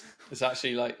bolognese. It's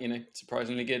actually like,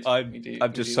 surprisingly good.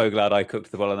 I'm just so glad I cooked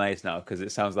the bolognese now, because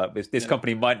it sounds like this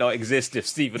company might not exist if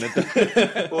Stephen had done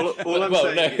it.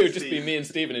 It would just be me and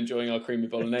Stephen enjoying our creamy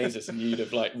bolognese, and you'd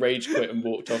have like rage quit and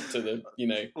walked off to the,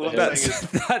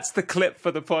 that's the clip for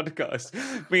the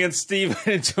podcast. Me and Stephen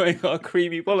enjoying our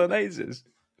creamy bologneses.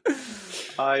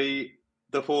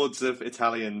 The hordes of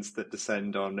Italians that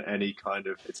descend on any kind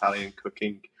of Italian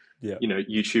cooking,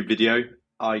 YouTube video,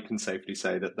 I can safely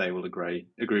say that they will agree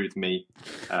with me,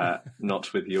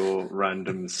 not with your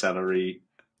random celery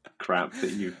crap that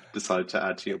you decide to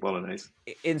add to your bolognese.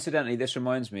 Incidentally, this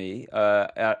reminds me,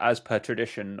 as per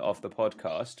tradition of the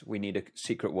podcast, we need a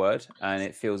secret word, and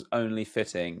it feels only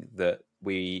fitting that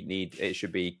it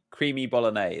should be creamy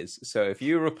bolognese. So if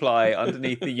you reply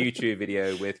underneath the YouTube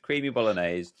video with creamy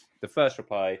bolognese, the first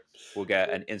reply will get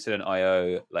an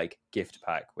Incident.io like gift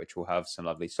pack, which will have some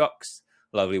lovely socks,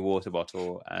 lovely water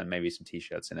bottle, and maybe some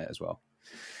t-shirts in it as well.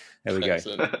 There we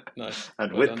Excellent. Nice.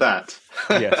 And with that,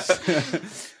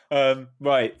 yes.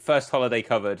 Right, first holiday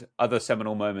covered. Other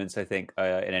seminal moments, I think, in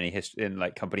any history, in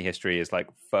like company history, is like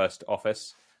first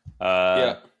office.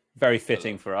 Very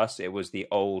fitting for us. It was the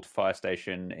old fire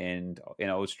station in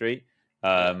Old Street.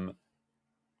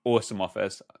 Awesome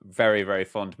office. Very, very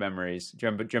fond memories. Do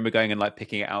you remember going and like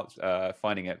picking it out,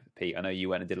 finding it, Pete? I know you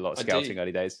went and did a lot of scouting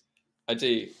early days. I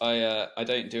do. I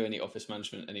don't do any office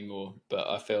management anymore, but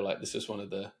I feel like this was one of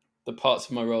the parts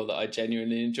of my role that I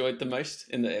genuinely enjoyed the most,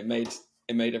 in that it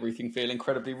made everything feel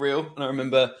incredibly real. And I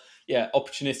remember,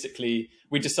 opportunistically,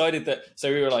 we decided that,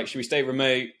 so we were like, should we stay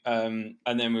remote? And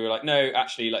then we were like, no,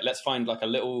 actually, like, let's find like a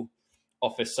little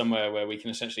office somewhere where we can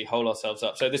essentially hold ourselves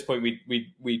up. So at this point,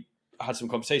 we had some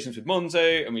conversations with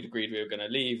Monzo, and we'd agreed we were going to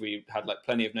leave. We had like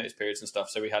plenty of notice periods and stuff,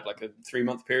 so we had like a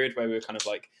 3-month period where we were kind of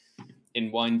like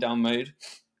in wind down mode.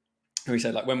 And we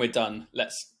said, like, when we're done,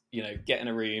 let's, you know, get in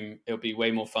a room. It'll be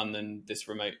way more fun than this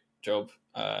remote job,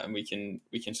 and we can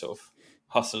sort of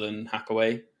hustle and hack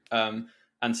away.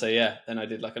 And so yeah, then I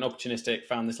did like an opportunistic,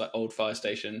 found this like old fire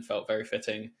station, felt very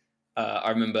fitting. I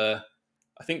remember,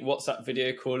 I think WhatsApp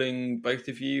video calling both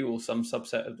of you or some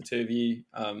subset of the two of you,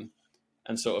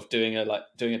 and sort of doing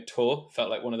a tour. Felt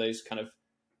like one of those kind of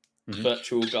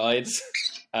virtual guides.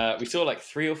 We saw like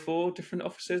 3 or 4 different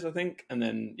offices, I think, and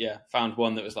then found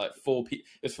one that was like 4 people.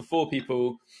 It was for 4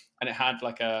 people, and it had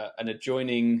like an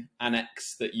adjoining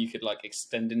annex that you could like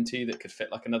extend into that could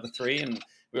fit like another 3. And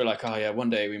we were like, oh yeah, one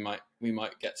day we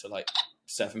might get to like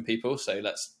 7 people. So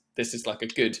this is like a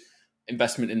good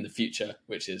investment in the future,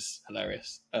 which is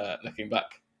hilarious. Looking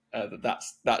back,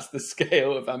 that's the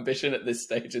scale of ambition at this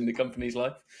stage in the company's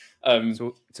life.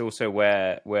 So it's also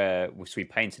where we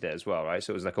painted it as well, right?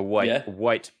 So it was like a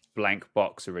white blank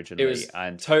box originally. It was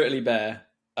totally bare.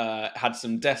 Had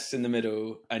some desks in the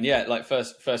middle, and like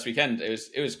first weekend,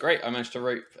 it was great. I managed to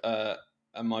rope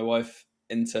my wife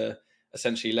into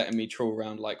essentially letting me trawl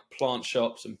around like plant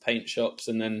shops and paint shops,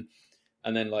 and then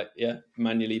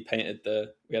manually painted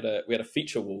we had a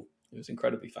feature wall. It was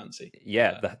incredibly fancy.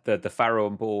 Yeah, the Farrow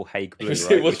and Ball Hague blue,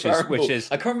 right? Which is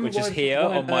I can't remember which is here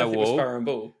on my wall. It was Farrow and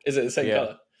Ball. Is it the same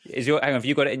colour? Hang on, have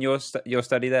you got it in your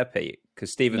study there, Pete?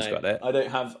 Because Stephen's got it. I don't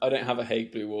have a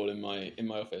Hague blue wall in my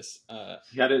office.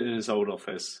 He had it in his old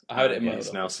office. I had it in my old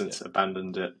He's now office, since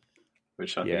abandoned it,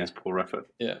 which I think is poor effort.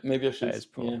 Yeah, maybe I should.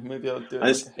 Yeah, maybe I'll do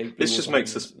it. This just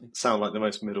makes us sound like the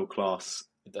most middle class,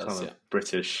 it does,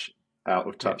 British, out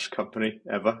of touch company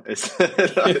ever.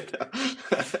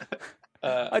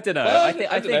 I don't know. Well, I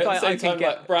think at the same time,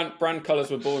 get like, brand colours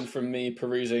were born from me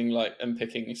perusing like and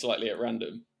picking slightly at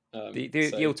random.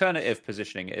 The alternative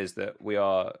positioning is that we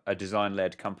are a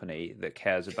design-led company that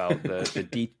cares about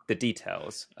the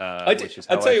details. I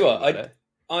tell you what,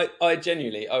 I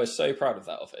genuinely, I was so proud of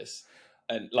that office,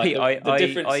 and like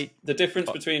the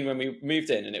difference between when we moved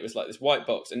in and it was like this white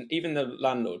box, and even the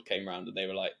landlord came round and they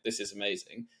were like, "This is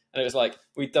amazing," and it was like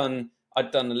I'd done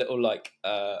a little like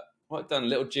I'd done a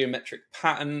little geometric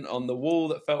pattern on the wall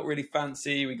that felt really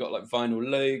fancy. We got like vinyl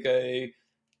logo.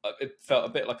 It felt a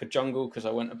bit like a jungle because I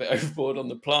went a bit overboard on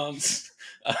the plants.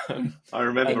 I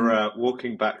remember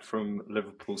walking back from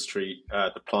Liverpool Street,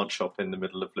 the plant shop in the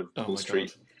middle of Liverpool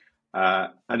Street,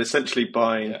 and essentially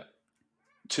buying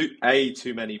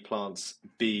too many plants,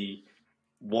 B,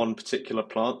 one particular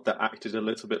plant that acted a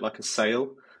little bit like a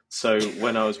sail. So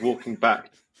when I was walking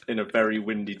back in a very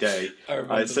windy day,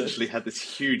 I essentially had this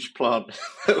huge plant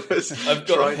that was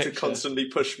trying to constantly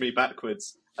push me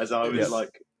backwards as I was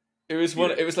like. It was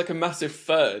It was like a massive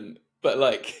fern, but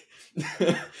like,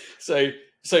 so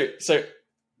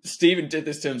Stephen did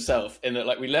this to himself in that,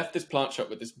 like, we left this plant shop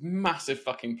with this massive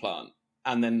fucking plant,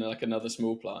 and then like another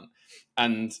small plant,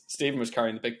 and Stephen was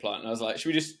carrying the big plant, and I was like,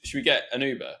 should we get an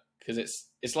Uber, because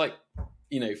it's like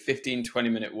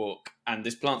 15-20 minute walk, and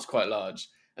this plant's quite large.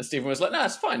 And Stephen was like, no,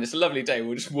 it's fine. It's a lovely day.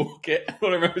 We'll just walk it. All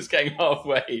I remember was getting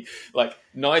halfway. Like,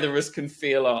 neither of us can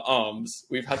feel our arms.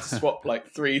 We've had to swap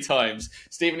like 3 times.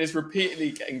 Stephen is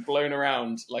repeatedly getting blown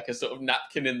around like a sort of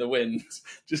napkin in the wind.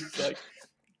 Just like,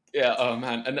 oh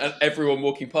man. And everyone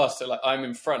walking past. So like, I'm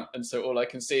in front. And so all I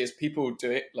can see is people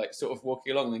do it, like sort of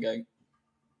walking along and then going,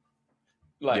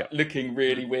 like looking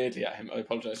really weirdly at him. I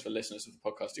apologize for listeners of the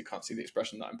podcast who can't see the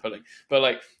expression that I'm pulling, but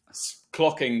like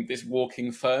clocking this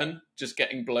walking fern, just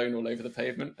getting blown all over the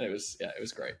pavement. And it was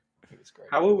great. It was great.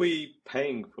 How are we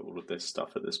paying for all of this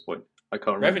stuff at this point? I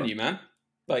can't remember. Revenue, man.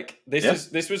 Like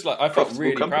this was like, I felt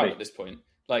really proud at this point.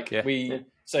 Like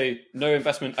so no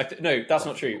investment. No, that's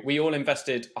not true. We all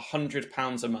invested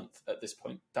 £100 a month at this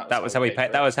point. That was how we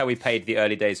paid. That was how we paid the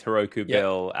early days Heroku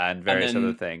bill and various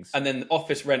other things. And then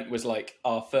office rent was like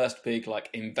our first big like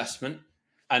investment.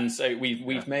 And so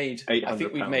we've made, I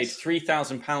think we've made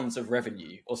 £3,000 of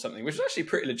revenue or something, which is actually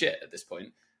pretty legit at this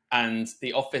point. And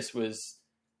the office was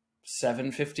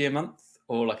 $750 a month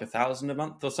or like $1,000 a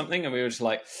month or something. And we were just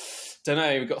like, don't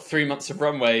know, we've got 3 months of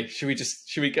runway. Should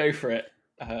we go for it?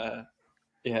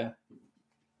 Yeah,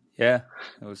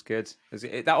 it was good.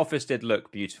 That office did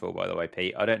look beautiful, by the way,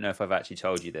 Pete. I don't know if I've actually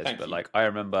told you this, but like I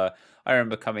remember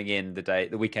coming in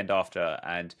the weekend after,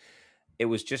 and it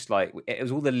was just like, it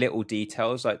was all the little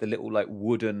details, like the little like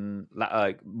wooden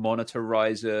like monitor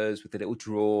risers with the little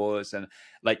drawers, and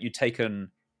like you'd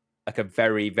taken like a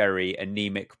very, very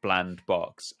anemic bland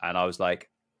box, and I was like,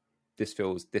 this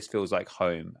feels like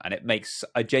home. And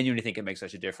I genuinely think it makes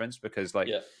such a difference, because like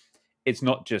it's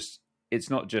not just it's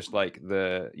not just like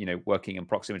the, you know, working in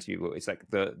proximity. It's like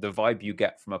the vibe you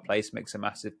get from a place makes a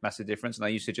massive difference. And I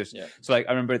used to just so like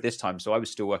I remember at this time, so I was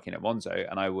still working at Monzo,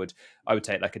 and I would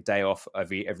take like a day off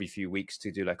every few weeks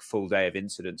to do like full day of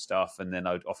incident stuff, and then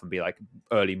I would often be like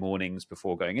early mornings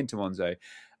before going into Monzo.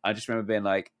 I just remember being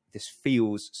like, this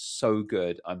feels so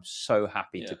good. I'm so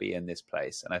happy to be in this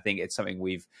place. And I think it's something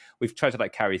we've tried to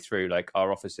like carry through. Like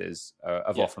our offices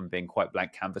have often been quite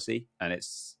blank canvassy, and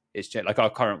it's just like our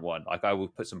current one. Like I will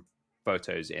put some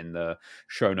photos in the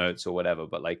show notes or whatever,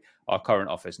 but like our current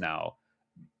office now,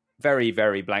 very,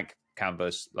 very blank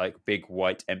canvas, like big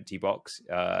white empty box.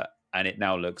 And it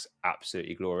now looks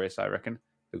absolutely glorious. I reckon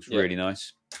looks really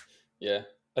nice. Yeah.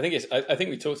 I think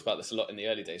we talked about this a lot in the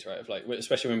early days, right? Of like,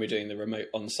 especially when we're doing the remote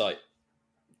on-site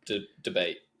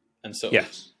debate, and sort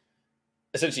of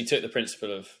essentially took the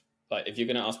principle of like, if you're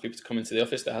going to ask people to come into the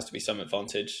office, there has to be some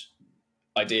advantage,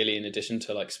 ideally in addition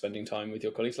to like spending time with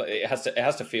your colleagues. Like it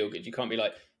has to feel good. You can't be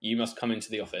like, you must come into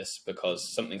the office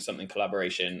because something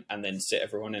collaboration, and then sit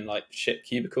everyone in like shit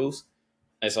cubicles.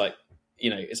 It's like, you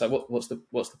know, it's like what's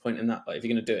the point in that? Like if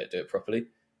you're going to do it properly.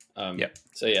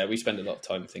 So yeah, we spend a lot of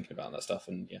time thinking about that stuff,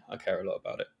 and I care a lot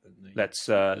about it. Let's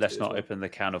not open the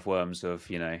can of worms of,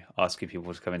 you know, asking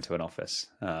people to come into an office,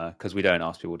 because we don't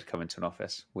ask people to come into an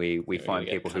office. We find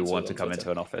people who want to come into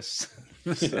an office.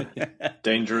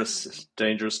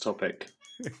 dangerous topic.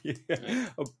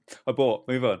 Abort.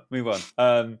 Move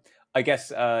on. I guess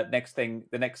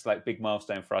the next like big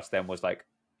milestone for us then was like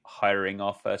hiring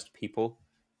our first people,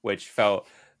 which felt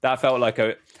like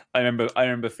I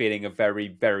remember feeling a very,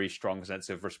 very strong sense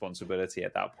of responsibility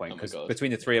at that point, because between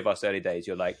the three of us early days,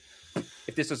 you're like,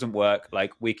 if this doesn't work,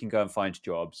 like we can go and find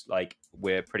jobs, like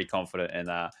we're pretty confident in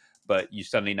that. But you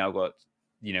suddenly now got,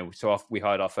 you know, so we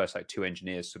hired our first like 2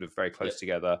 engineers sort of very close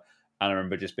together, and I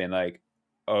remember just being like,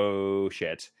 oh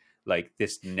shit, like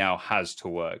this now has to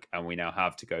work, and we now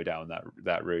have to go down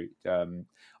that route. I don't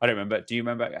remember. Do you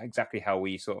remember exactly how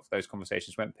we sort of those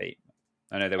conversations went, Pete?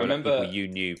 I know there were people you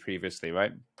knew previously,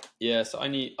 right? Yeah, so I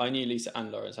knew Lisa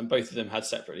and Lawrence, and both of them had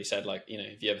separately said, like, you know,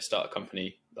 if you ever start a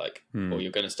company, like, or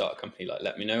you're going to start a company, like,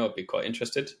 let me know. I'd be quite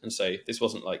interested. And so this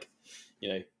wasn't like, you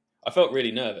know, I felt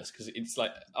really nervous because it's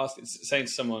like saying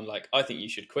to someone like, I think you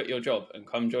should quit your job and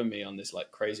come join me on this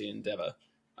like crazy endeavor.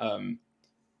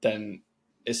 Then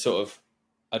it's sort of,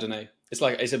 I don't know,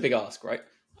 it's a big ask, right?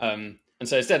 And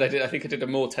so instead, I think I did a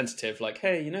more tentative, like,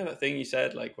 hey, you know that thing you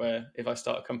said, like, where if I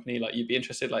start a company, like, you'd be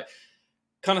interested, like,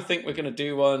 kind of think we're going to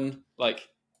do one, like,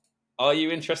 are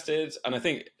you interested? And I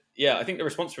think the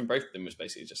response from both of them was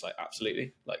basically just like,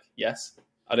 absolutely, like, yes.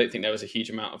 I don't think there was a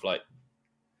huge amount of like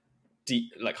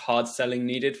deep, like hard selling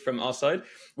needed from our side,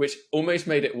 which almost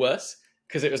made it worse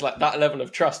because it was like that level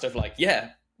of trust of like,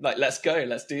 yeah, like, let's go,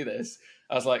 let's do this.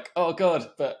 I was like, oh God,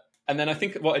 and then I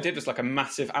think what I did was like a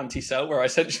massive anti-sell where I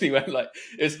essentially went like,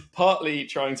 it was partly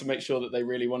trying to make sure that they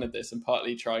really wanted this and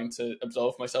partly trying to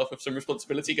absolve myself of some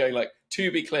responsibility, going like,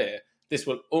 to be clear, this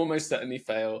will almost certainly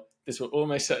fail. This will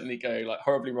almost certainly go like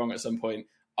horribly wrong at some point.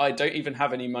 I don't even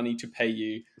have any money to pay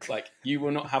you. Like, you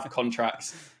will not have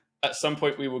contracts. At some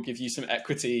point we will give you some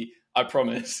equity. I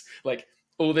promise. Like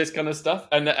all this kind of stuff.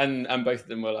 And both of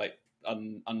them were like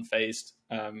unfazed.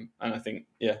 And I think,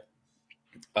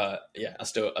 are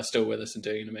still with us and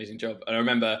doing an amazing job. And I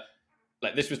remember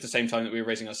like this was the same time that we were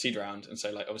raising our seed round, and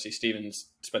so like obviously Stephen's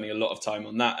spending a lot of time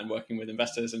on that and working with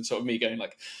investors, and sort of me going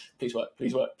like, please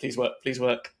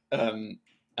work.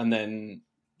 And then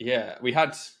we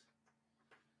had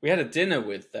a dinner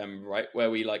with them, right, where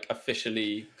we like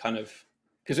officially kind of,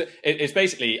 because it's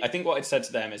basically, I think what I'd said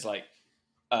to them is like,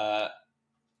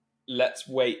 let's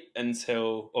wait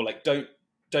until, or like don't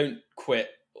quit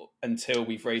until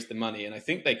we've raised the money. And I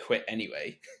think they quit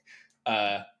anyway.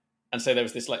 And so there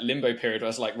was this like limbo period where I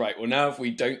was like, right, well now if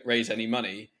we don't raise any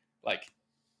money, like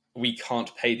we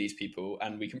can't pay these people,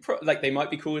 and we can like they might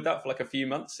be cool with that for like a few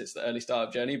months. It's the early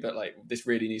startup journey, but like this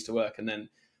really needs to work. And then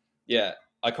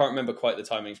I can't remember quite the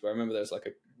timings, but I remember there was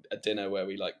like a dinner where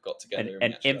we like got together.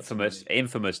 An infamous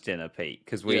dinner, Pete,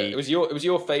 because it was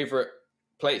your favorite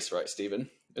place, right, Stephen?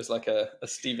 It was like a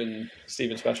Stephen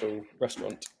special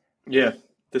restaurant. Yeah,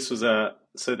 this was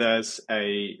so there's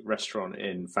a restaurant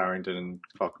in Farringdon and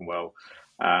Clerkenwell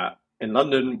in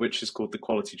London, which is called the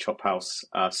Quality Chop House.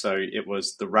 So it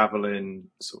was the Ravelin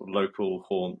sort of local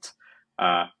haunt.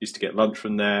 Used to get lunch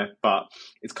from there, but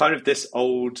it's kind of this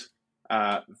old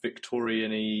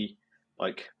Victorian-y,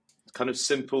 like kind of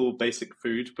simple, basic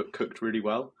food, but cooked really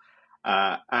well.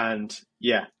 And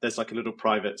there's like a little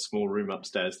private small room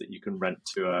upstairs that you can rent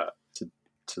to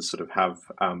sort of have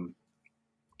I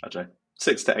don't know,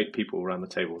 6 to 8 people around the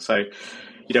table. So,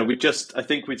 I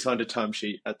think we'd signed a term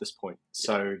sheet at this point.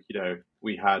 So,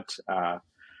 we had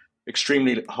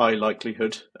extremely high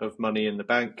likelihood of money in the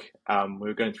bank. We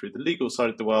were going through the legal side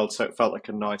of the world, so it felt like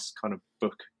a nice kind of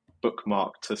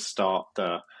bookmark to start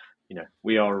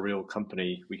we are a real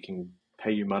company. We can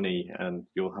pay you money and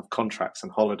you'll have contracts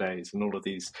and holidays and all of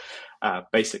these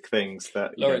basic things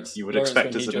that you would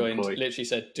expect as an employee. Literally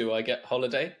said, "Do I get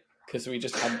holiday?" Because we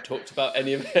just hadn't talked about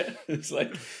any of it. It's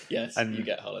like, yes, you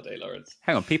get holiday, Lawrence.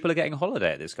 Hang on, people are getting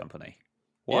holiday at this company.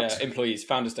 What? Yeah, employees,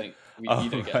 founders don't. You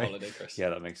don't get holiday, Chris. Yeah,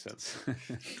 that makes sense.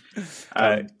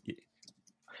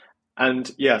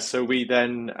 And yeah, so we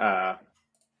then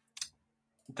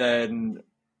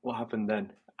what happened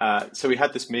then? So we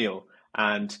had this meal,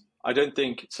 and I don't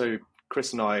think so.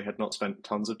 Chris and I had not spent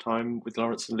tons of time with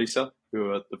Lawrence and Lisa,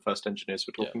 who are the first engineers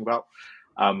we're talking about.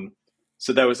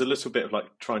 So there was a little bit of like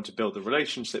trying to build the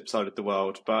relationship side of the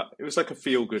world, but it was like a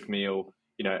feel-good meal.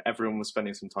 Everyone was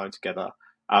spending some time together.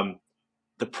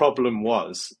 The problem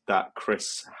was that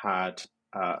Chris had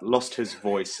lost his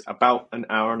voice about an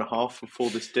hour and a half before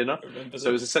this dinner. So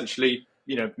it was essentially,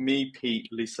 me, Pete,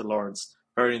 Lisa, Lawrence,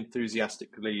 very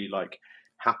enthusiastically, like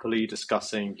happily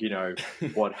discussing,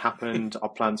 what happened, our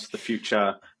plans for the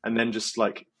future, and then just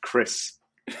like Chris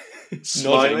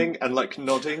smiling and like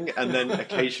nodding, and then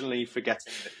occasionally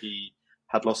forgetting that he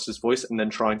had lost his voice, and then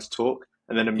trying to talk,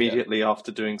 and then immediately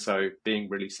after doing so, being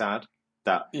really sad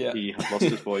that he had lost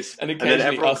his voice, and then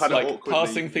everyone us kind of like awkwardly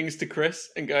passing things to Chris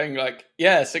and going like,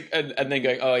 yes, and then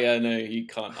going, oh yeah, no, you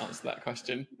can't answer that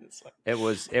question. It's like... It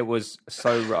was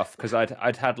so rough because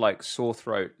I'd had like sore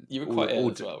throat. You were quite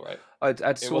ill as well, right?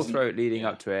 I'd sore throat leading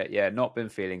up to it. Yeah, not been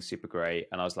feeling super great,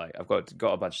 and I was like, I've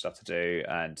got a bunch of stuff to do,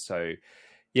 and so.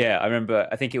 Yeah, I remember.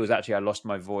 I think it was actually I lost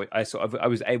my voice. I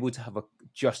was able to have a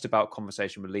just about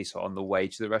conversation with Lisa on the way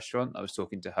to the restaurant. I was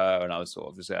talking to her, and I was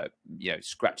sort of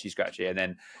scratchy, and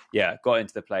then got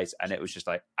into the place, and it was just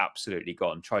like absolutely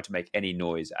gone. Tried to make any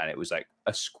noise, and it was like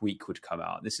a squeak would come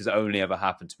out. This has only ever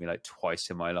happened to me like twice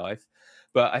in my life.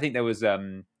 But I think there was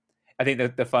I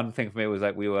think the fun thing for me was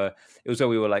like we were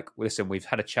like, listen, we've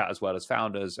had a chat as well as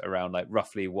founders around like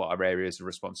roughly what our areas of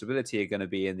responsibility are going to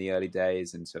be in the early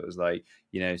days. And so it was like,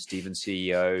 Stephen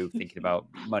CEO thinking about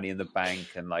money in the bank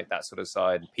and like that sort of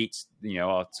side. Pete's,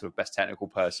 our sort of best technical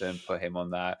person, put him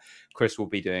on that. Chris will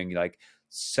be doing like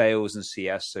sales and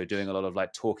CS, so doing a lot of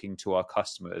like talking to our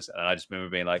customers. And I just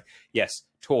remember being like, yes,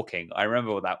 talking. I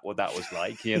remember what that was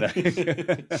like,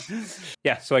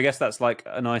 Yeah, so I guess that's like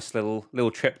a nice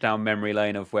little trip down memory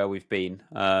lane of where we've been.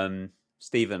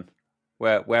 Stephen,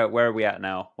 where are we at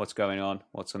now? What's going on?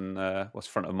 What's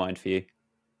front of mind for you?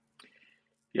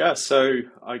 Yeah, so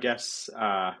I guess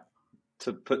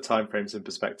to put timeframes in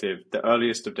perspective, the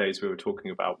earliest of days we were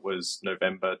talking about was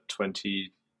November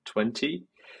 2020.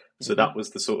 So that was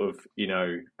the sort of,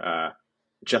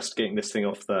 just getting this thing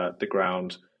off the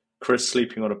ground. Chris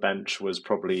sleeping on a bench was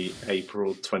probably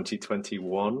April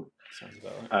 2021, sounds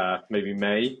about right. Maybe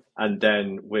May. And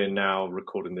then we're now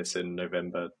recording this in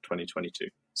November 2022.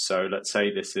 So let's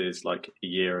say this is like a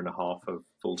year and a half of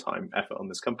full-time effort on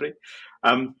this company.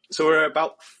 So we're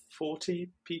about 40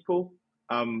 people,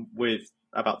 with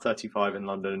about 35 in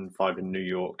London, 5 in New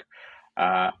York.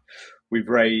 We've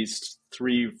raised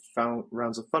 3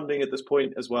 rounds of funding at this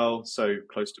point as well, so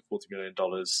close to $40 million,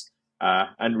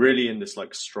 and really in this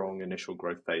like strong initial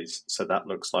growth phase. So that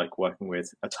looks like working with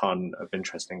a ton of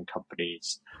interesting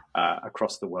companies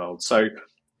across the world. So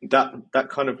that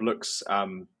kind of looks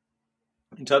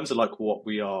in terms of like what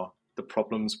the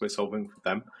problems we're solving for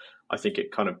them. I think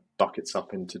it kind of buckets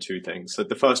up into 2 things. So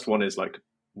the first one is like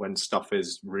when stuff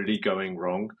is really going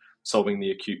wrong, solving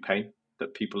the acute pain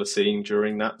that people are seeing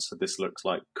during that. So this looks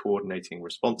like coordinating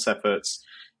response efforts,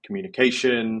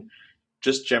 communication,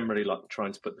 just generally like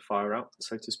trying to put the fire out,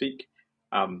 so to speak.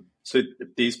 So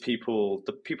these people,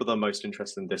 the people that are most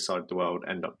interested in this side of the world,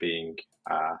 end up being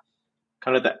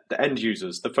kind of the end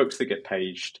users, the folks that get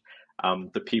paged,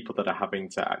 the people that are having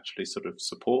to actually sort of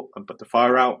support and put the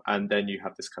fire out. And then you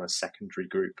have this kind of secondary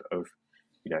group of,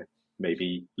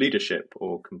 maybe leadership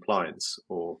or compliance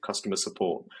or customer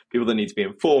support, people that need to be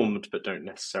informed but don't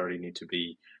necessarily need to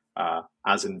be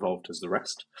as involved as the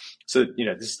rest. So,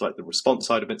 this is like the response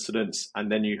side of incidents.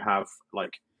 And then you have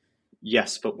like,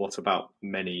 yes, but what about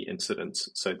many incidents?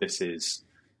 So this is,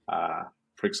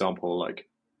 for example, like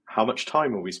how much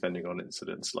time are we spending on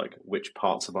incidents? Like which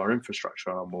parts of our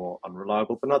infrastructure are more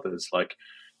unreliable than others? Like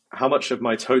how much of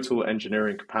my total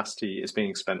engineering capacity is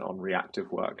being spent on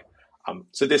reactive work?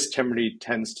 So this generally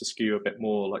tends to skew a bit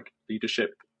more like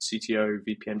leadership, CTO,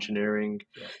 VP engineering,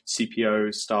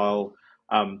 CPO style.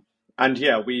 And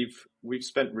yeah, we've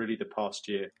spent really the past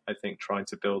year, I think, trying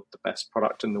to build the best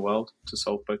product in the world to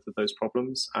solve both of those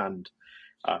problems. And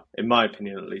in my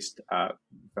opinion, at least,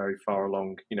 very far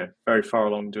along, very far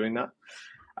along doing that.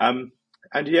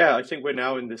 And yeah, I think we're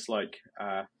now in this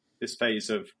this phase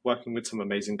of working with some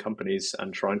amazing companies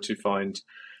and trying to find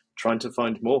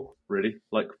more. Really,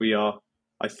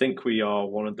 I think we are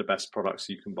one of the best products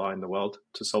you can buy in the world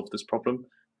to solve this problem.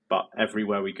 But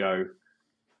everywhere we go,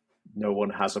 no one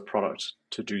has a product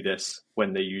to do this.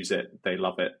 When they use it, they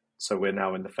love it. So we're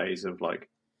now in the phase of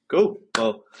cool.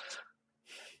 Well,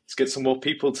 let's get some more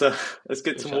people to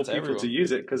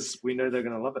use it because we know they're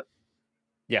going to love it.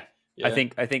 Yeah. I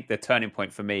think the turning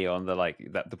point for me on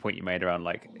the point you made around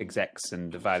execs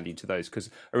and the value to those, because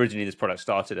originally this product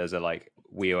started as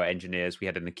we were engineers, we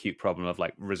had an acute problem of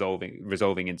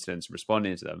resolving incidents,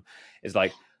 responding to them. Is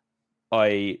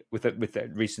with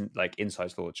the recent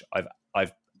Insights launch,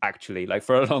 I've actually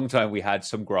for a long time we had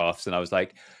some graphs and I was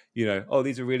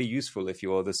these are really useful if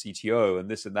you're the CTO and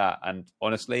this and that, and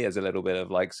honestly there's a little bit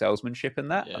of salesmanship in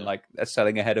that, and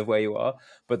selling ahead of where you are.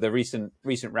 But the recent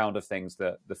round of things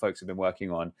that the folks have been working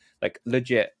on,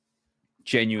 legit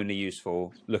genuinely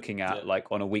useful, looking at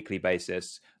on a weekly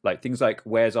basis, things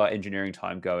where's our engineering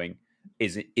time going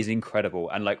is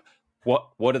incredible. And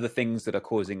what are the things that are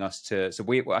causing us to? So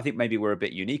I think maybe we're a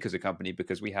bit unique as a company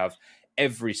because we have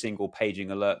every single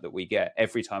paging alert that we get.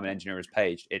 Every time an engineer is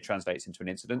paged, it translates into an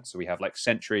incident. So we have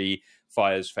Sentry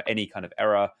fires for any kind of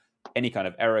error. Any kind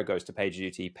of error goes to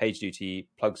PagerDuty. PagerDuty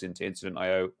plugs into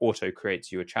Incident.io, auto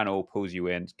creates you a channel, pulls you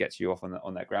in, gets you off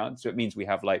on that ground. So it means we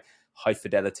have high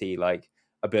fidelity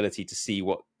ability to see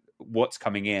what's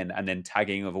coming in, and then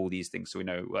tagging of all these things so we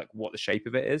know what the shape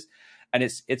of it is. And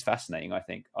it's fascinating. I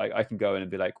think I can go in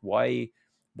and be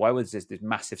why was this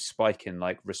massive spike in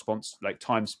response,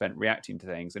 time spent reacting to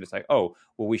things? And it's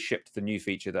we shipped the new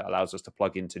feature that allows us to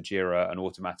plug into Jira and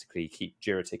automatically keep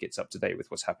Jira tickets up to date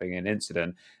with what's happening in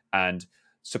incident. And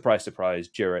surprise, surprise,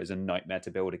 Jira is a nightmare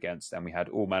to build against, and we had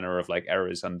all manner of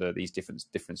errors under these different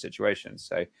situations.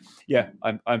 So yeah,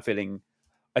 I'm feeling.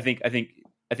 I think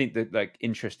the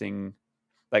interesting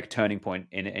turning point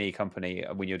in any company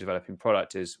when you're developing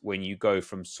product is when you go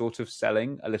from sort of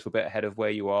selling a little bit ahead of where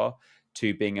you are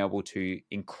to being able to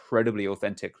incredibly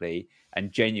authentically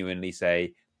and genuinely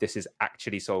say, this is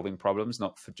actually solving problems,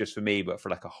 not just for me, but for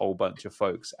a whole bunch of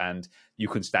folks. And you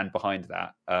can stand behind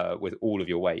that with all of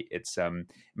your weight. It's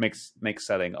makes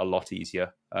selling a lot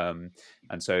easier. And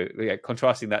so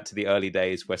contrasting that to the early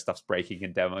days where stuff's breaking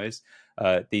in demos,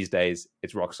 these days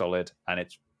it's rock solid and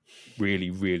it's really,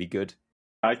 really good.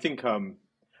 I think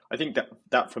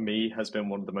that for me has been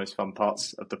one of the most fun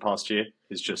parts of the past year,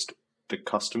 is just the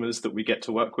customers that we get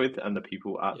to work with and the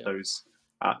people at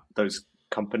those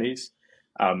companies.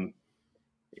 So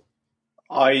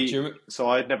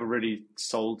I'd never really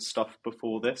sold stuff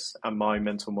before this, and my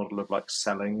mental model of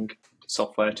selling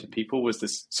software to people was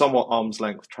this somewhat arm's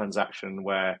length transaction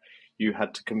where you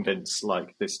had to convince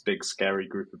this big scary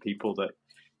group of people that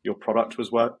your product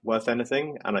was worth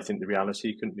anything. And I think the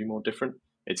reality couldn't be more different.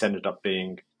 It's ended up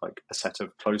being a set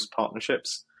of close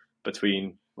partnerships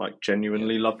between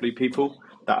genuinely lovely people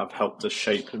that have helped us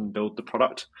shape and build the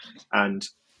product. And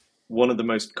one of the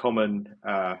most common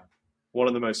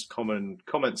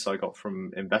comments I got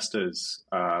from investors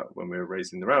when we were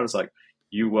raising the round is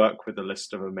you work with a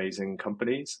list of amazing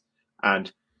companies.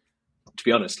 And to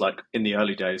be honest, in the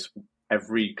early days,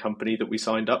 every company that we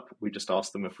signed up, we just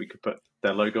asked them if we could put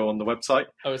their logo on the website.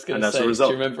 I was going to say, do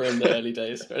you remember in the early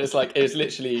days? It was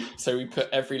literally, so we put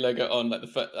every logo on.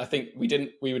 I think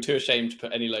we were too ashamed to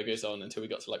put any logos on until we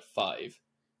got to 5.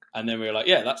 And then we were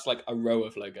that's a row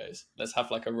of logos. Let's have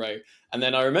a row. And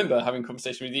then I remember having a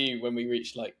conversation with you when we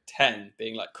reached 10,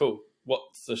 being cool,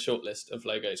 what's the short list of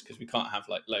logos? Because we can't have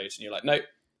loads. And you're nope,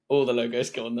 all the logos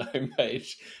go on the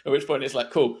homepage. At which point it's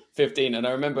cool, 15. And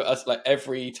I remember us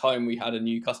every time we had a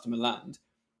new customer land,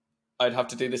 I'd have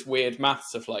to do this weird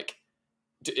maths of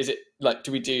is it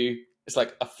do we do, it's a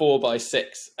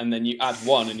 4x6 and then you add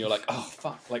 1 and you're oh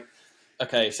fuck,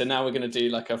 okay, so now we're going to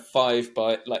do a 5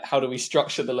 by how do we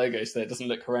structure the logo so that it doesn't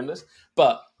look horrendous?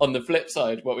 But on the flip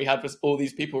side, what we had was all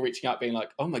these people reaching out being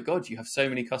oh my God, you have so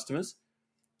many customers.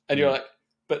 And you're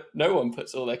but no one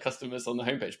puts all their customers on the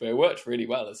homepage, but it worked really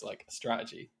well as a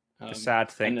strategy. The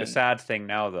sad thing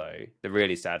now, though, the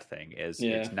really sad thing is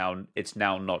it's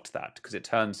now not that, because it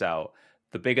turns out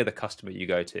the bigger the customer you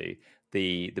go to,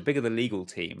 the bigger the legal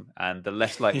team, and the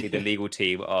less likely the legal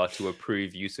team are to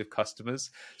approve use of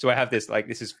customers. So I have this like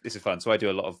this is fun. So I do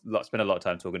spend a lot of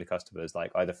time talking to customers,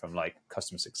 like either from like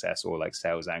customer success or like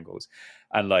sales angles,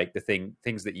 and like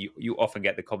things that you often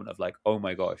get the comment of like, oh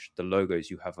my gosh, the logos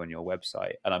you have on your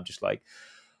website, and I'm just like,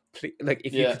 like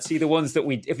if you could see the ones that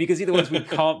if you could see the ones we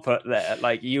can't put there,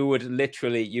 like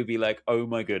you'd be like, oh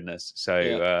my goodness.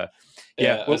 So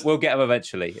we'll get them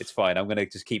eventually. It's fine. I'm gonna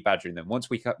just keep badgering them. Once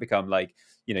we become like,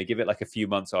 give it like a few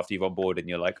months after you've onboarded and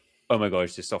you're like, oh my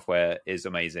gosh, this software is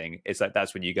amazing. It's like,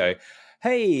 that's when you go,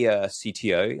 hey,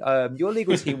 CTO, your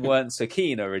legal team weren't so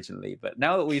keen originally, but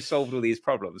now that we've solved all these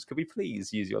problems, could we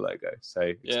please use your logo?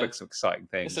 So expect some exciting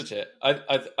things. It's legit.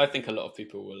 I think a lot of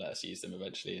people will let us use them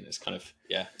eventually, and it's kind of,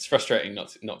 it's frustrating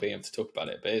not being able to talk about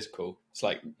it, but it's cool. It's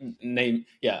like a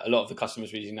lot of the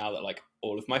customers we're using now that like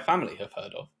all of my family have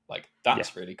heard of, like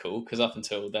that's really cool, because up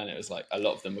until then it was like a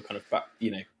lot of them were kind of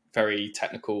very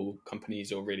technical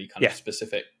companies or really kind of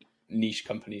specific niche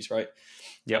companies, right?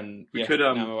 And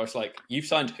now my wife's like, you've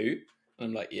signed who? And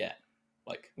I'm like,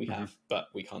 we have, but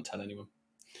we can't tell anyone.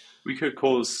 We could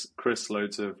cause Chris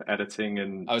loads of editing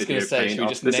and I was video pain.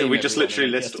 we just literally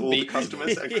list all the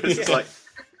customers, and Chris is like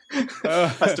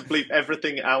has to bleep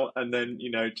everything out, and then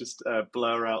just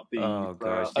blur out the. Oh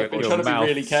gosh, I've been trying to be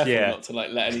really careful not to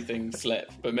like let anything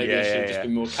slip, but maybe I should just be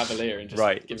more cavalier and just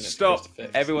giving it stop. To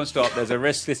fix. Everyone, stop! There's a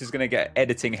risk this is going to get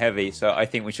editing heavy, so I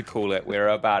think we should call it. We're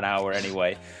about an hour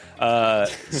anyway,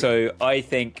 so I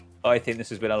think this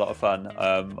has been a lot of fun.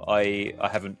 We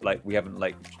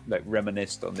haven't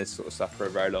reminisced on this sort of stuff for a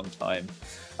very long time.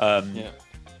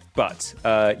 But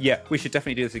we should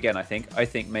definitely do this again. I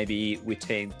think maybe we're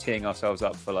teeing ourselves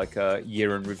up for like a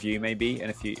year in review, maybe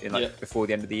before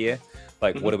the end of the year.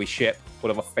 Like, what do we ship?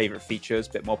 What are our favorite features?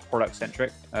 A bit more product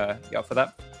centric. You up for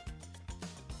that?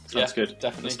 Sounds good.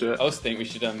 Definitely. Let's do it. I also think we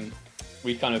should.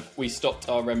 We stopped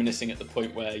our reminiscing at the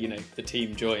point where the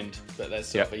team joined, but there's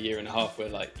sort of a year and a half where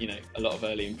like a lot of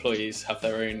early employees have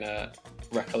their own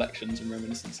recollections and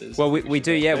reminiscences. Well, we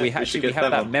do. We have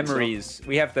that memories. Well.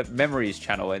 We have the memories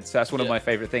channel, and so that's one of my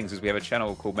favorite things. Is we have a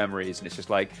channel called Memories, and it's just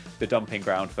like the dumping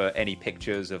ground for any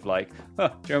pictures of like, do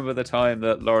you remember the time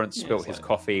that Lawrence spilt his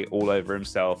coffee all over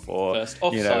himself, or first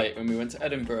offsite when we went to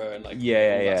Edinburgh, and like all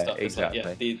that stuff.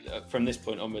 Exactly. From this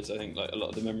point onwards, I think like a lot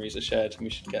of the memories are shared, and we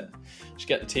should get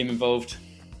the team involved.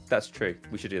 That's true.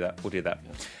 We should do that. We'll do that.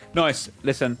 Yeah. Nice.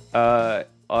 Listen, I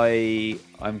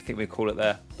think we'll call it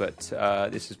there, but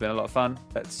this has been a lot of fun.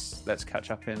 Let's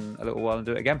catch up in a little while and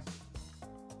do it again.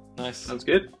 Nice. Sounds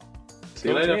good. See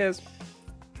you later. Cheers.